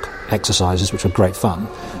CAOC exercises, which were great fun.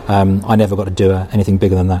 I never got to do anything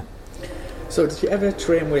bigger than that. So did you ever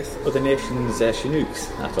train with other nations'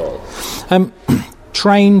 Chinooks at all?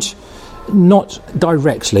 Trained, not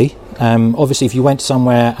directly. Obviously, if you went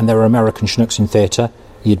somewhere and there were American Chinooks in theatre,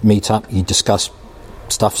 you'd meet up, you'd discuss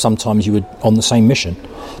stuff. Sometimes you would on the same mission,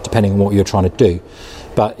 depending on what you were trying to do.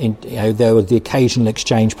 But there were the occasional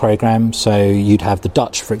exchange programme. So you'd have the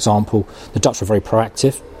Dutch, for example. The Dutch were very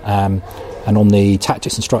proactive. And on the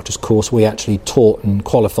tactics instructors course, we actually taught and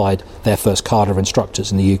qualified their first cadre of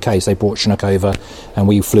instructors in the UK. So they brought Chinook over and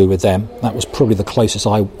we flew with them. That was probably the closest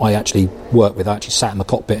I actually worked with. I actually sat in the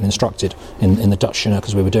cockpit and instructed in the Dutch Chinook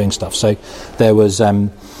as we were doing stuff. So there was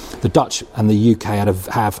the Dutch and the UK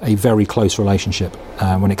have a very close relationship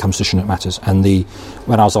when it comes to Chinook matters. And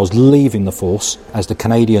when I was leaving the force, as the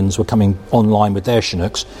Canadians were coming online with their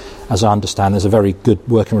Chinooks, as I understand, there's a very good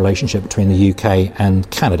working relationship between the UK and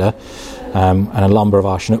Canada. And a number of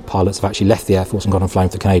our Chinook pilots have actually left the Air Force and gone and flown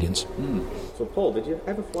for the Canadians. So, Paul, did you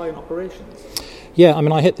ever fly in operations? Yeah, I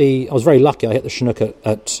mean, I was very lucky. I hit the Chinook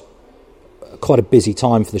at quite a busy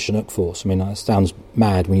time for the Chinook force. I mean, it sounds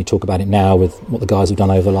mad when you talk about it now with what the guys have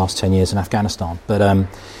done over the last 10 years in Afghanistan. But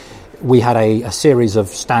we had a series of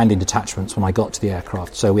standing detachments when I got to the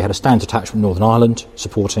aircraft. So we had a standing detachment in Northern Ireland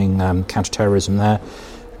supporting counter-terrorism there.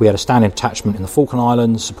 We had a standing detachment in the Falkland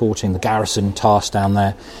Islands supporting the garrison task down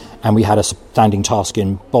there. And we had a standing task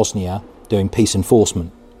in Bosnia doing peace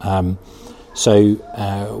enforcement.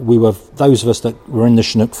 So we were, those of us that were in the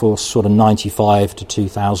Chinook force sort of 95 to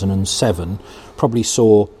 2007 probably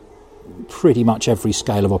saw pretty much every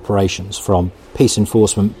scale of operations, from peace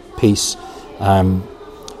enforcement, peace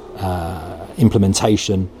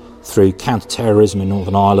implementation, through counter-terrorism in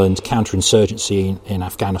Northern Ireland, counter-insurgency in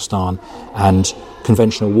Afghanistan, and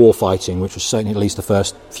conventional war fighting, which was certainly at least the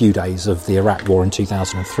first few days of the Iraq War in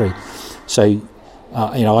 2003. So,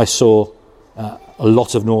 I saw a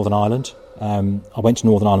lot of Northern Ireland. I went to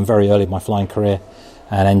Northern Ireland very early in my flying career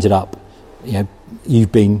and ended up, you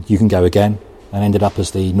can go again, and ended up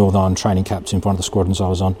as the Northern Ireland training captain for one of the squadrons I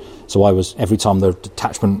was on. So I was, every time the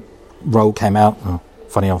detachment roll came out,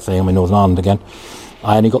 funny old thing, I'm in Northern Ireland again.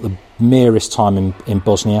 I only got the merest time in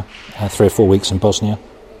Bosnia, 3 or 4 weeks in Bosnia,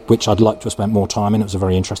 which I'd like to have spent more time in. It was a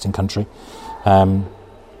very interesting country. And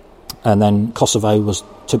then Kosovo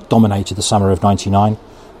dominated the summer of 99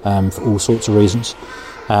 for all sorts of reasons.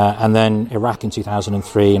 And then Iraq in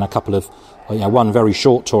 2003, and a couple of, one very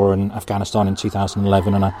short tour in Afghanistan in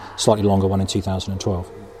 2011 and a slightly longer one in 2012.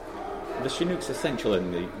 Are the Chinooks essential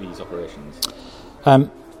in these operations?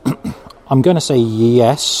 I'm going to say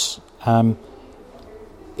yes.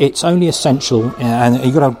 It's only essential, and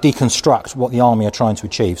you've got to deconstruct what the army are trying to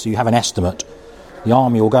achieve. So you have an estimate. The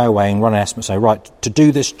army will go away and run an estimate and say, right, to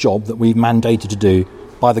do this job that we've mandated to do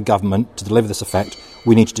by the government to deliver this effect,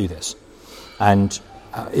 we need to do this. And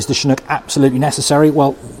is the Chinook absolutely necessary?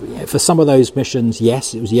 Well, for some of those missions,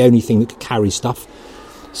 yes, it was the only thing that could carry stuff.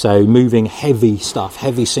 So moving heavy stuff,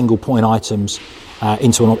 heavy single point items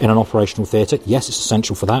in an operational theatre, yes, it's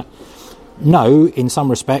essential for that. No, in some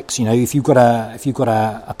respects, if you've got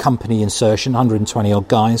a company insertion, 120 odd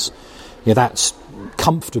guys, that's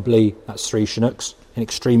 3 Chinooks. In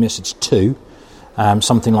extremis, it's 2.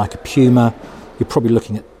 Something like a Puma, you're probably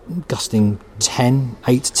looking at gusting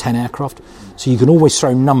 8 to 10 aircraft. So you can always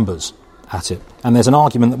throw numbers at it. And there's an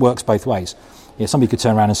argument that works both ways. Somebody could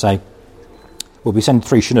turn around and say, well, we send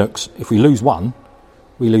 3 Chinooks. If we lose one,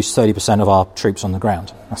 we lose 30% of our troops on the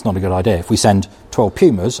ground. That's not a good idea. If we send 12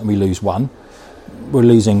 Pumas and we lose one, we're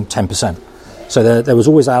losing 10%. So there was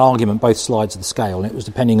always that argument, both sides of the scale, and it was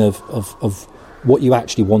depending of what you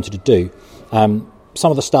actually wanted to do.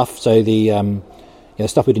 Some of the stuff, so the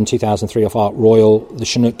stuff we did in 2003 off Ark Royal, the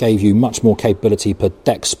Chinook gave you much more capability per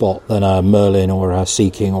deck spot than a Merlin or a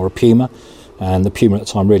Sea King or a Puma, and the Puma at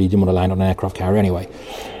the time really didn't want to land on an aircraft carrier anyway.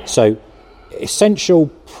 So essential,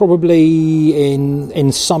 probably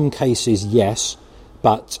in some cases, yes,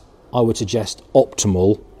 but I would suggest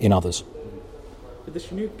optimal in others. Did the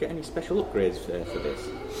Chinook get any special upgrades for this?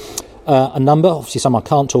 A number, obviously some I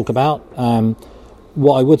can't talk about.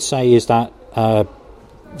 What I would say is that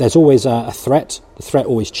there's always a threat. The threat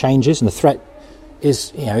always changes, and the threat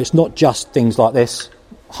is, it's not just things like this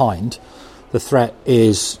behind. The threat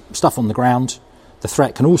is stuff on the ground. The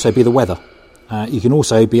threat can also be the weather. You can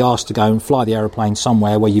also be asked to go and fly the aeroplane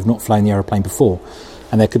somewhere where you've not flown the aeroplane before.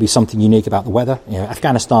 And there could be something unique about the weather.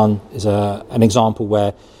 Afghanistan is an example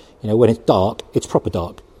where, when it's dark, it's proper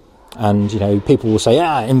dark. And, people will say,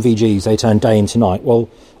 NVGs, they turn day into night. Well,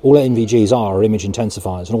 all NVGs are image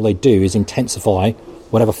intensifiers, and all they do is intensify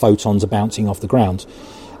whatever photons are bouncing off the ground.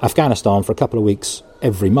 Afghanistan, for a couple of weeks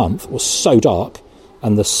every month, was so dark,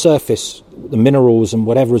 and the surface, the minerals and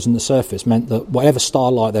whatever was in the surface meant that whatever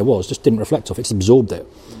starlight there was just didn't reflect off it, just absorbed it.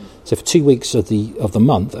 So for 2 weeks of the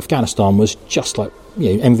month, Afghanistan was just like,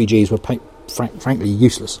 NVGs were frankly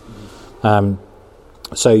useless.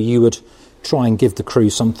 So you would try and give the crew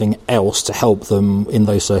something else to help them in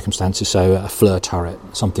those circumstances, so a FLIR turret,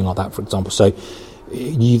 something like that, for example. So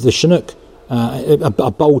the Chinook,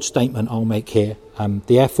 a bold statement I'll make here,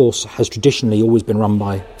 the Air Force has traditionally always been run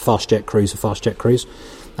by fast jet crews.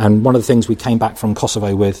 And one of the things we came back from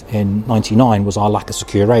Kosovo with in 1999 was our lack of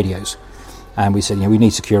secure radios. And we said, we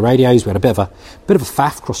need secure radios. We had a bit of a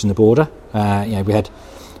faff crossing the border. We had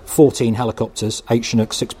 14 helicopters, 8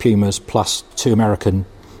 Chinooks, 6 Pumas, plus 2 American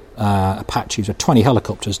Apaches, with 20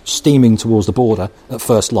 helicopters steaming towards the border at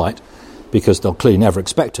first light, because they'll clearly never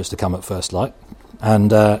expect us to come at first light.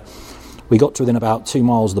 And we got to within about 2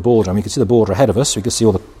 miles of the border, and we could see the border ahead of us. We could see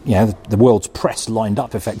all the world's press lined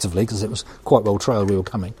up effectively, because it was quite well trailed we were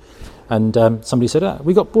coming. And somebody said,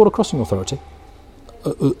 we got Border Crossing Authority.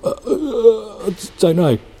 Don't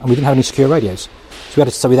know. And we didn't have any secure radios.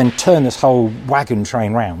 So we then turned this whole wagon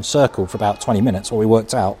train round, circled for about 20 minutes while we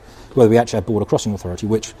worked out whether we actually had Border Crossing Authority,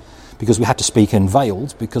 which, because we had to speak in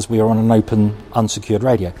veiled, because we were on an open, unsecured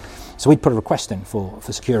radio. So we'd put a request in for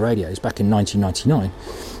secure radios back in 1999.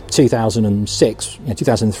 2006,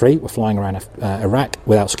 2003, we're flying around Iraq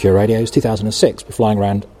without secure radios. 2006, we're flying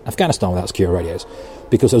around Afghanistan without secure radios,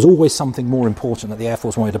 because there was always something more important that the Air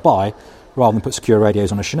Force wanted to buy rather than put secure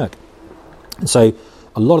radios on a Chinook. And so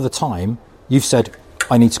a lot of the time, you've said,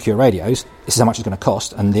 I need secure radios, this is how much it's going to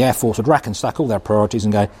cost, and the Air Force would rack and stack all their priorities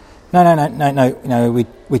and go, no,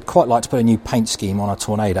 we'd quite like to put a new paint scheme on a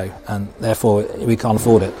Tornado, and therefore we can't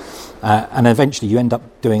afford it. And eventually you end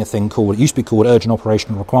up doing a thing it used to be called urgent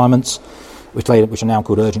operational requirements, which are now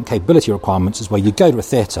called urgent capability requirements, is where you go to a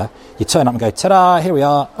theatre, you turn up and go, ta-da, here we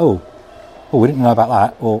are, oh, we didn't know about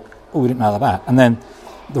that, or, oh, we didn't know about that. And then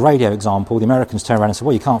the radio example, the Americans turn around and say,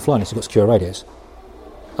 well, you can't fly unless you've got secure radios.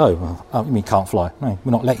 Oh, you mean can't fly? No,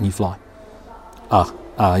 we're not letting you fly.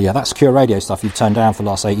 Yeah, that secure radio stuff you've turned down for the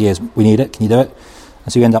last 8 years, we need it, can you do it?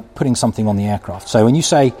 And so you end up putting something on the aircraft. So when you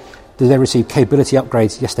say, do they receive capability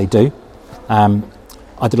upgrades? Yes, they do.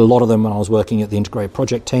 I did a lot of them when I was working at the Integrated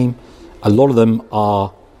Project Team. A lot of them are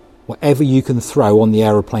whatever you can throw on the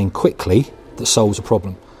aeroplane quickly that solves a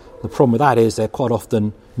problem. The problem with that is they're quite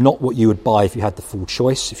often not what you would buy if you had the full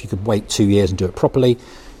choice, if you could wait 2 years and do it properly.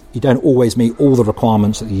 You don't always meet all the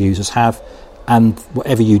requirements that the users have, and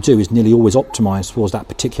whatever you do is nearly always optimised towards that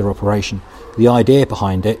particular operation. The idea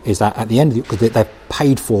behind it is that at the end of it, because they're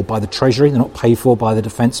paid for by the Treasury, they're not paid for by the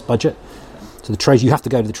defence budget. So the Treasury, you have to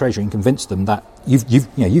go to the Treasury and convince them that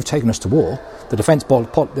you've taken us to war. The defence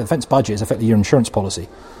budget is effectively your insurance policy.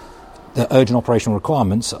 The urgent operational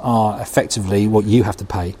requirements are effectively what you have to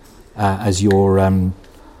pay as your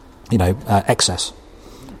excess.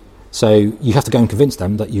 So you have to go and convince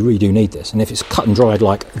them that you really do need this. And if it's cut and dried,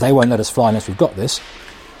 like they won't let us fly unless we've got this,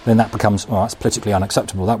 then that becomes, well, that's politically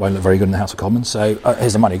unacceptable. That won't look very good in the House of Commons. So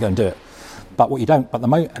here's the money, go and do it. But what you don't, at the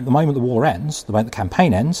moment the war ends, the moment the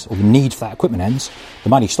campaign ends, or the need for that equipment ends, the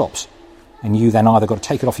money stops. And you then either got to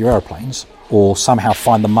take it off your aeroplanes or somehow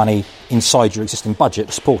find the money inside your existing budget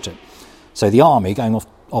to support it. So the Army, going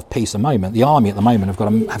off piece at the moment,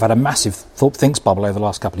 have had a massive thinks bubble over the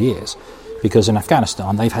last couple of years, because in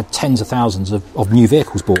Afghanistan they've had tens of thousands of new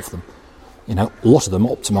vehicles bought for them. A lot of them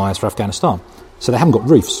optimised for Afghanistan. So they haven't got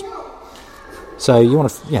roofs. So you want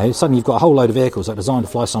to, suddenly you've got a whole load of vehicles that are designed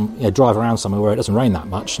to fly drive around somewhere where it doesn't rain that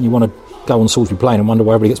much, and you want to go on Salisbury Plain and wonder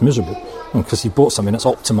why everybody gets miserable, because you've bought something that's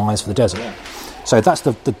optimised for the desert. So that's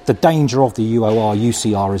the danger of the UOR,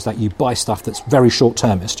 UCR, is that you buy stuff that's very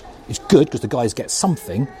short-termist. It's good because the guys get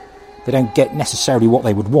something. They don't get necessarily what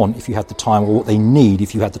they would want if you had the time, or what they need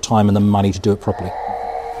if you had the time and the money to do it properly.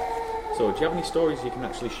 So do you have any stories you can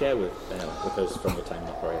actually share with us from the time of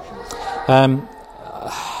operations?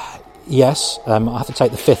 Yes, I have to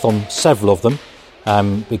take the fifth on several of them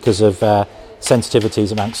because of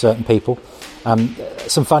sensitivities amongst certain people.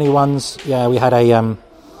 Some funny ones. Yeah, we had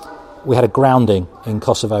a grounding in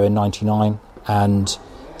Kosovo in '99, and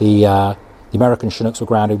the American Chinooks were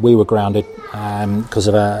grounded. We were grounded because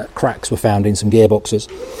of cracks were found in some gearboxes.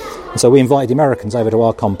 And so we invited the Americans over to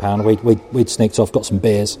our compound. We'd sneaked off, got some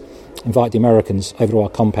beers, invited the Americans over to our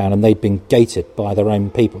compound, and they'd been gated by their own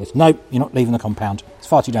people. They said, no, you're not leaving the compound. It's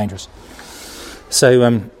far too dangerous.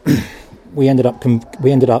 So we ended up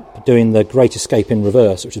doing the Great Escape in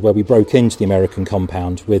reverse, which is where we broke into the American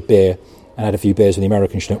compound with beer and had a few beers with the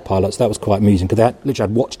American Chinook pilots. That was quite amusing because they literally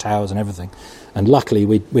had watchtowers and everything. And luckily,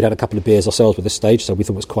 we'd had a couple of beers ourselves with this stage, so we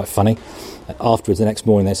thought it was quite funny. Afterwards, the next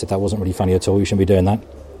morning, they said that wasn't really funny at all. You shouldn't be doing that.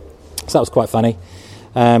 So that was quite funny.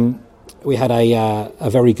 We had a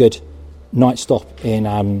very good night stop in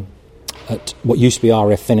at what used to be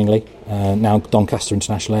RAF Finningley, now Doncaster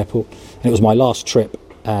International Airport. And it was my last trip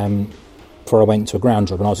before I went to a ground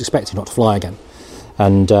job, and I was expecting not to fly again.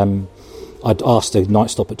 And I'd asked a night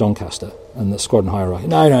stop at Doncaster, and the squadron hierarchy,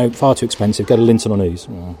 no, far too expensive, go to Linton-on-Ouse.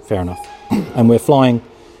 Oh, fair enough. And we're flying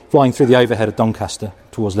through the overhead of Doncaster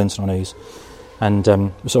towards Linton-on-Ouse. And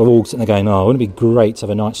we're sort of all sitting there going, wouldn't it be great to have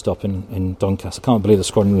a night stop in Doncaster? I can't believe the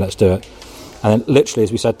squadron, let's do it. And then literally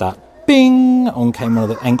as we said that, bing, on came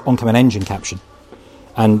an engine caption.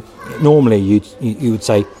 And normally you would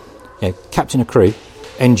say, captain of crew,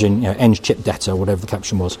 engine chip debtor, whatever the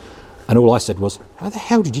caption was. And all I said was, how the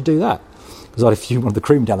hell did you do that? Because I had one of the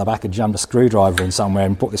crewmen down the back had jammed a screwdriver in somewhere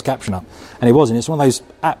and put this caption up. And it wasn't. It's one of those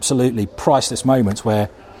absolutely priceless moments where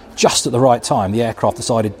just at the right time the aircraft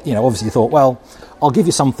decided, obviously thought, well, I'll give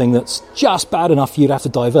you something that's just bad enough for you to have to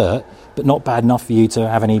divert, but not bad enough for you to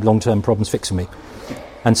have any long-term problems fixing me.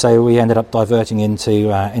 And so we ended up diverting into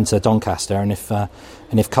Doncaster, and if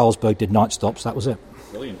Carlsberg did night stops, that was it.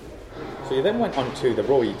 Brilliant. So you then went on to the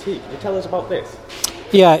Royal ET. Can you tell us about this?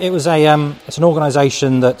 Yeah, it was it's an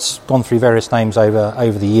organisation that's gone through various names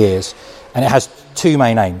over the years, and it has two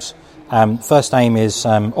main aims. First aim is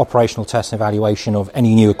operational test and evaluation of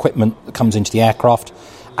any new equipment that comes into the aircraft,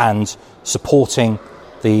 and supporting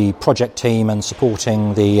the project team and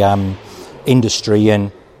supporting the industry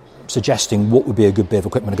in suggesting what would be a good bit of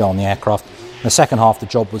equipment to go on the aircraft. And the second half of the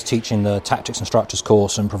job was teaching the tactics instructors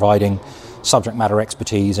course and providing subject matter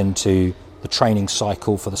expertise into the training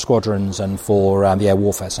cycle for the squadrons and for the Air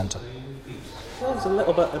Warfare Centre. Tell us a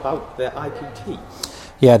little bit about the IPT.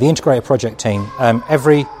 Yeah, the Integrated Project Team.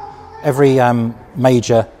 Every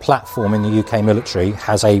major platform in the UK military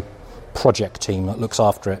has a project team that looks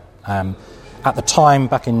after it. At the time,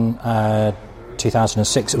 back in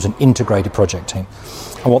 2006, it was an integrated project team.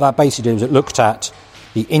 And what that basically did was it looked at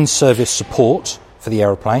the in-service support for the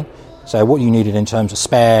aeroplane, so what you needed in terms of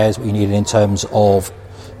spares, what you needed in terms of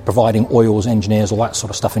providing oils, engineers, all that sort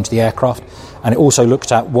of stuff into the aircraft. And it also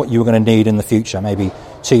looked at what you were going to need in the future, maybe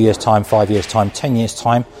 2 years' time, 5 years' time, 10 years'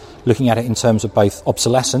 time, looking at it in terms of both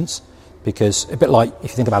obsolescence, because a bit like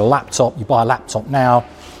if you think about a laptop, you buy a laptop now,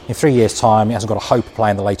 in 3 years' time it hasn't got a hope of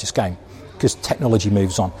playing the latest game because technology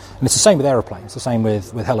moves on. And it's the same with aeroplanes, the same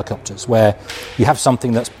with helicopters, where you have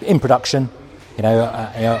something that's in production,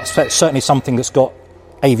 certainly something that's got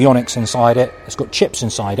avionics inside it, it's got chips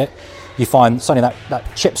inside it. You find suddenly that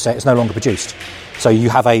chipset is no longer produced. So you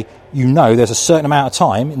have there's a certain amount of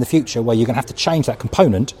time in the future where you're going to have to change that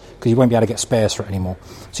component because you won't be able to get spares for it anymore.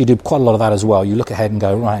 So you do quite a lot of that as well. You look ahead and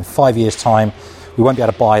go, right, in 5 years' time, we won't be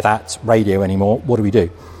able to buy that radio anymore. What do we do?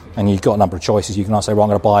 And you've got a number of choices. You can either say, well, I'm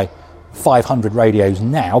going to buy 500 radios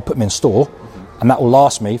now, put them in store, and that will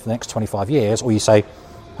last me for the next 25 years. Or you say,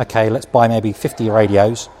 okay, let's buy maybe 50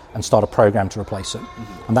 radios and start a program to replace it.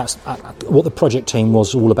 Mm-hmm. And that's what the project team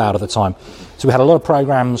was all about at the time. So we had a lot of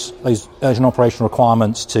programs, those urgent operational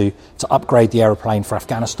requirements to upgrade the aeroplane for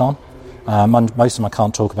Afghanistan. Most of them I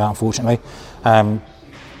can't talk about, unfortunately.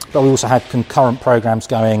 But we also had concurrent programs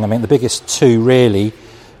going. I mean, the biggest two really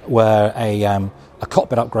were a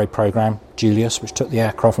cockpit upgrade program, Julius, which took the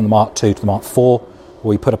aircraft from the Mark II to the Mark IV, where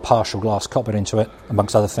we put a partial glass cockpit into it,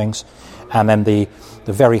 amongst other things. And then the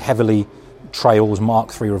very heavily Trails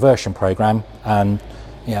Mark III reversion program. And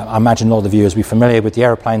I imagine a lot of the viewers will be familiar with the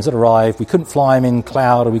aeroplanes that arrived. We couldn't fly them in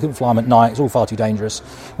cloud, or we couldn't fly them at night. It was all far too dangerous.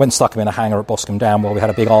 Went and stuck them in a hangar at Boscombe Down while we had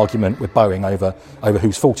a big argument with Boeing over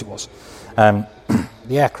whose fault it was. The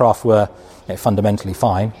aircraft were fundamentally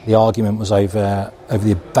fine. The argument was over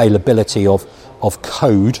the availability of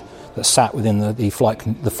code that sat within the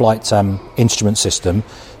flight instrument system,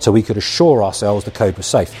 so we could assure ourselves the code was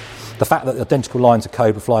safe. The fact that identical lines of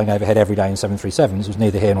code were flying overhead every day in 737s was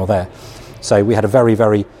neither here nor there. So we had a very,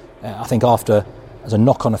 very, I think after, as a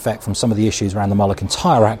knock-on effect from some of the issues around the Mullican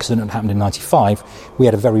tyre accident that happened in 95, we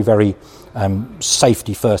had a very, very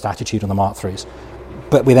safety-first attitude on the Mark IIIs.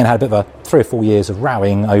 But we then had a bit of a 3 or 4 years of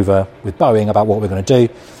rowing over with Boeing about what we were going to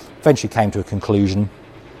do. Eventually came to a conclusion,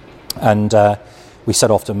 and we set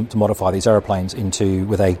off to modify these aeroplanes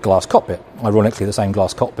with a glass cockpit. Ironically, the same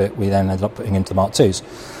glass cockpit we then ended up putting into the Mark IIs.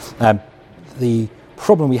 The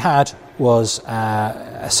problem we had was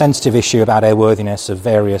a sensitive issue about airworthiness of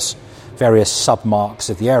various submarks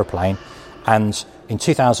of the aeroplane, and in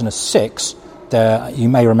 2006 you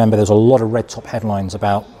may remember there was a lot of red top headlines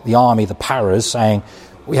about the army, the paras, saying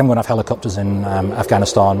we haven't got enough helicopters in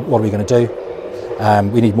Afghanistan, what are we going to do?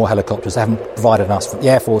 We need more helicopters. They haven't provided us. The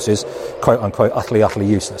Air Force is, quote unquote, utterly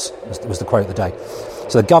useless, was the quote of the day.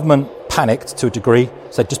 So the government panicked to a degree,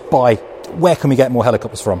 said just buy, where can we get more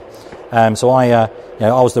helicopters from? So I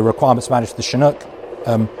was the requirements manager for the Chinook.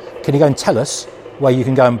 Can you go and tell us where you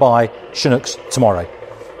can go and buy Chinooks tomorrow?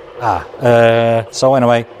 So I went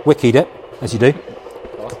away, wikied it, as you do.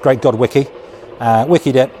 Great God, wiki.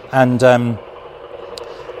 Wikied it, and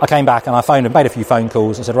I came back and I phoned and made a few phone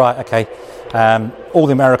calls and said, right, okay, all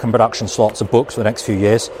the American production slots are booked for the next few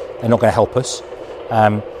years. They're not going to help us.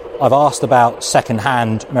 I've asked about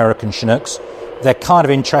second-hand American Chinooks. They're kind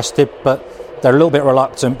of interested, but they're a little bit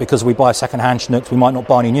reluctant because we buy second-hand Chinooks. We might not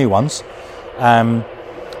buy any new ones.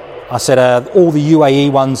 I said all the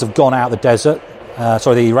UAE ones have gone out of the desert.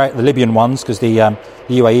 The Libyan ones, because the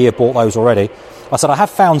UAE have bought those already. I said, I have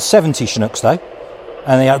found 70 Chinooks, though.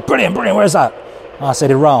 And they go, brilliant, where's that? I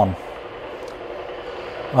said, Iran.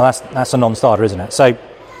 Well, that's a non-starter, isn't it? So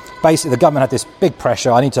basically, the government had this big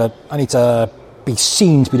pressure. I need to be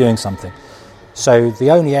seen to be doing something. So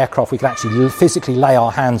the only aircraft we could actually physically lay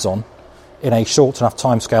our hands on in a short enough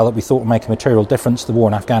timescale that we thought would make a material difference to the war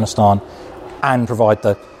in Afghanistan and provide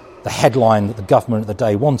the headline that the government at the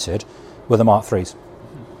day wanted were the Mark IIIs.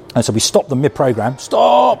 And so we stopped them mid-programme.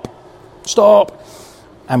 Stop!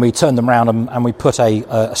 And we turned them around and we put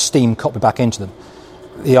a steam cockpit back into them.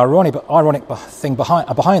 The ironic thing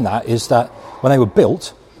behind that is that when they were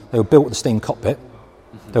built with the steam cockpit.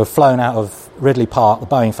 They were flown out of Ridley Park, the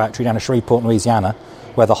Boeing factory, down to Shreveport, Louisiana,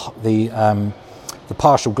 where the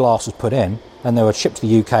partial glass was put in, and they were shipped to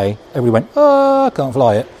the UK. Everybody went, can't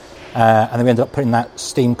fly it. And then we ended up putting that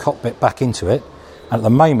steam cockpit back into it. And at the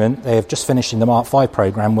moment, they have just finished in the Mark V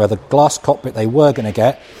programme, where the glass cockpit they were going to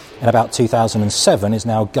get in about 2007 is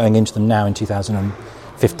now going into them now in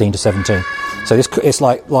 2015 to 17. So it's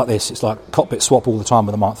like this. It's like cockpit swap all the time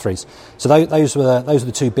with the Mark IIIs. So those were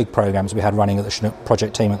the two big programmes we had running at the Chinook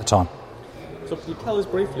project team at the time. So can you tell us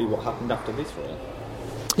briefly what happened after this role?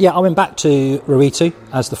 Yeah, I went back to Ruitu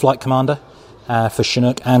as the flight commander for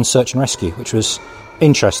Chinook and Search and Rescue, which was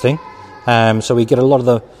interesting. So we get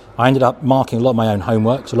I ended up marking a lot of my own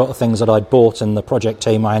homework. So a lot of things that I'd bought in the project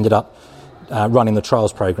team I ended up running the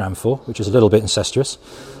trials programme for, which is a little bit incestuous.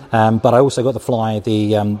 But I also got to fly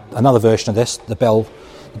another version of this, the Bell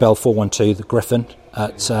 412, the Griffin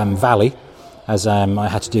at Valley, as I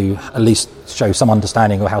had to do at least show some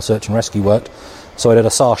understanding of how search and rescue worked. So I did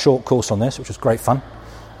a SAR short course on this, which was great fun,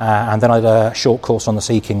 and then I did a short course on the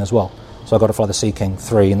Sea King as well. So I got to fly the Sea King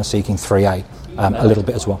 3 and the Sea King 3A a little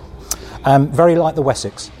bit as well. Very like the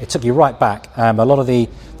Wessex. It took you right back. A lot of the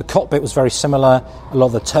cockpit was very similar. A lot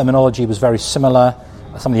of the terminology was very similar.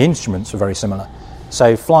 Some of the instruments were very similar.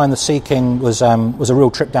 So flying the Sea King was a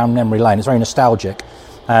real trip down memory lane. It's very nostalgic,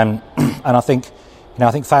 and I think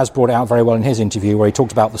Faz brought it out very well in his interview, where he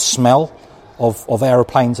talked about the smell of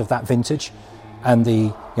aeroplanes of that vintage, and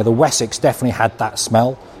the Wessex definitely had that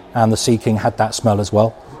smell, and the Sea King had that smell as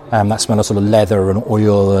well. That smell of sort of leather and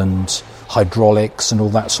oil and hydraulics and all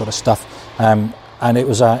that sort of stuff. And it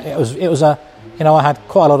was I had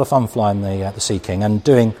quite a lot of fun flying the Sea King, and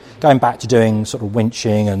going back to doing sort of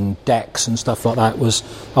winching and decks and stuff like that was,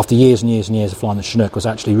 after years and years and years of flying the Chinook, was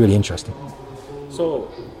actually really interesting.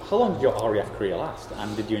 So, how long did your RAF career last,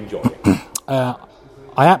 and did you enjoy it? I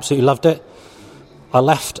absolutely loved it. I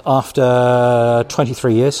left after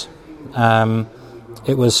 23 years.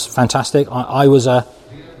 It was fantastic. I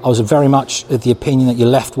was very much of the opinion that you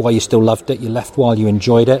left while you still loved it, you left while you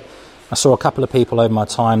enjoyed it. I saw a couple of people over my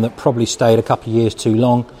time that probably stayed a couple of years too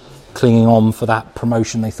long, clinging on for that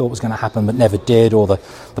promotion they thought was going to happen but never did, or the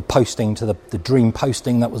posting to the dream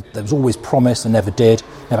posting that was always promised and never did,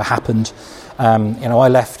 never happened. I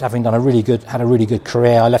left having had a really good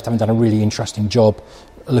career. I left having done a really interesting job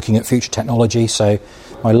looking at future technology. So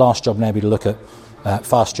my last job now be to look at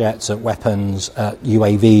fast jets, at weapons, at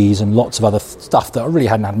UAVs, and lots of other stuff that I really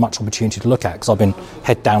hadn't had much opportunity to look at, because I've been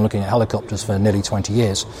head down looking at helicopters for nearly 20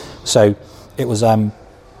 years. So it was the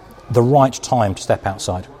right time to step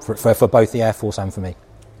outside for both the Air Force and for me.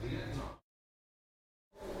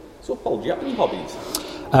 So, Paul, do you have any hobbies?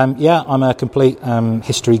 Yeah, I'm a complete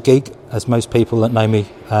history geek, as most people that know me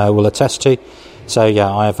will attest to. So yeah,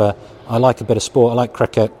 I like a bit of sport. I like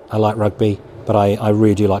cricket, I like rugby, but I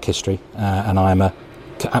really do like history, and I am a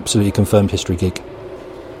absolutely confirmed history geek.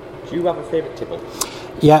 Do you have a favourite tipple?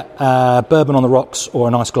 Yeah, bourbon on the rocks or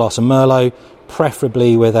a nice glass of Merlot,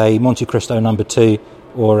 preferably with a Monte Cristo No. 2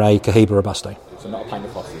 or a Cohiba Robusto. So not a pint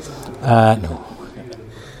of Foster's? No.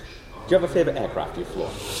 Do you have a favourite aircraft you've flown?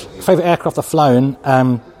 Favourite aircraft I've flown?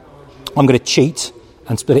 I'm going to cheat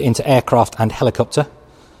and split it into aircraft and helicopter.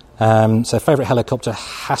 So favourite helicopter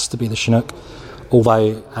has to be the Chinook,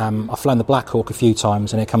 although I've flown the Black Hawk a few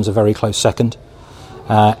times and it comes a very close second.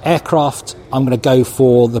 Aircraft, I'm going to go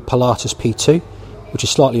for the Pilatus P2, which is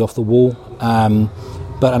slightly off the wall,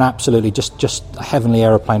 but an absolutely just a heavenly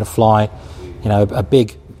aeroplane to fly. You know, a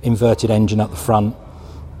big inverted engine up the front,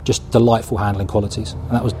 just delightful handling qualities.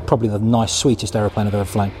 And that was probably the sweetest aeroplane I've ever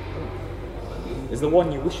flown. Is there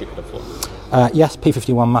one you wish you could have flown? Yes,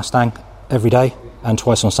 P-51 Mustang every day and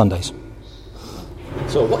twice on Sundays.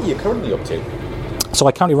 So what are you currently up to? So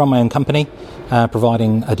I currently run my own company,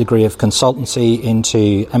 providing a degree of consultancy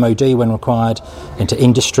into MOD when required, into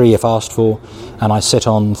industry if asked for, and I sit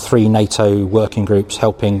on 3 NATO working groups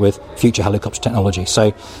helping with future helicopter technology.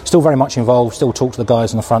 So still very much involved, still talk to the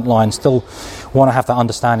guys on the front line, still want to have that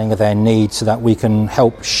understanding of their needs so that we can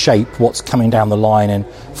help shape what's coming down the line in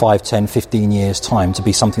 5, 10, 15 years' time to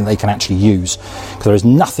be something they can actually use. Because there is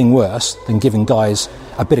nothing worse than giving guys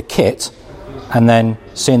a bit of kit and then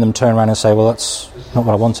seeing them turn around and say, well, that's not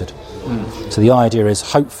what I wanted. So the idea is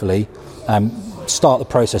hopefully start the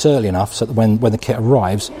process early enough so that when the kit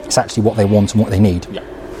arrives, it's actually what they want and what they need. Yeah.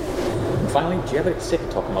 And finally, do you ever get sick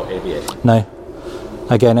talking about aviation? No.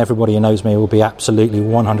 Again, everybody who knows me will be absolutely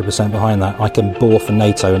 100% behind that. I can bore for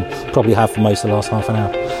NATO and probably have for most of the last half an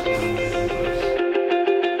hour.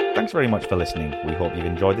 Thanks very much for listening. We hope you've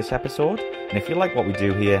enjoyed this episode. And if you like what we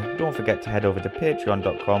do here, don't forget to head over to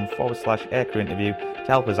patreon.com/aircrew interview to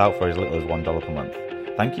help us out for as little as $1 per month.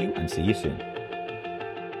 Thank you and see you soon.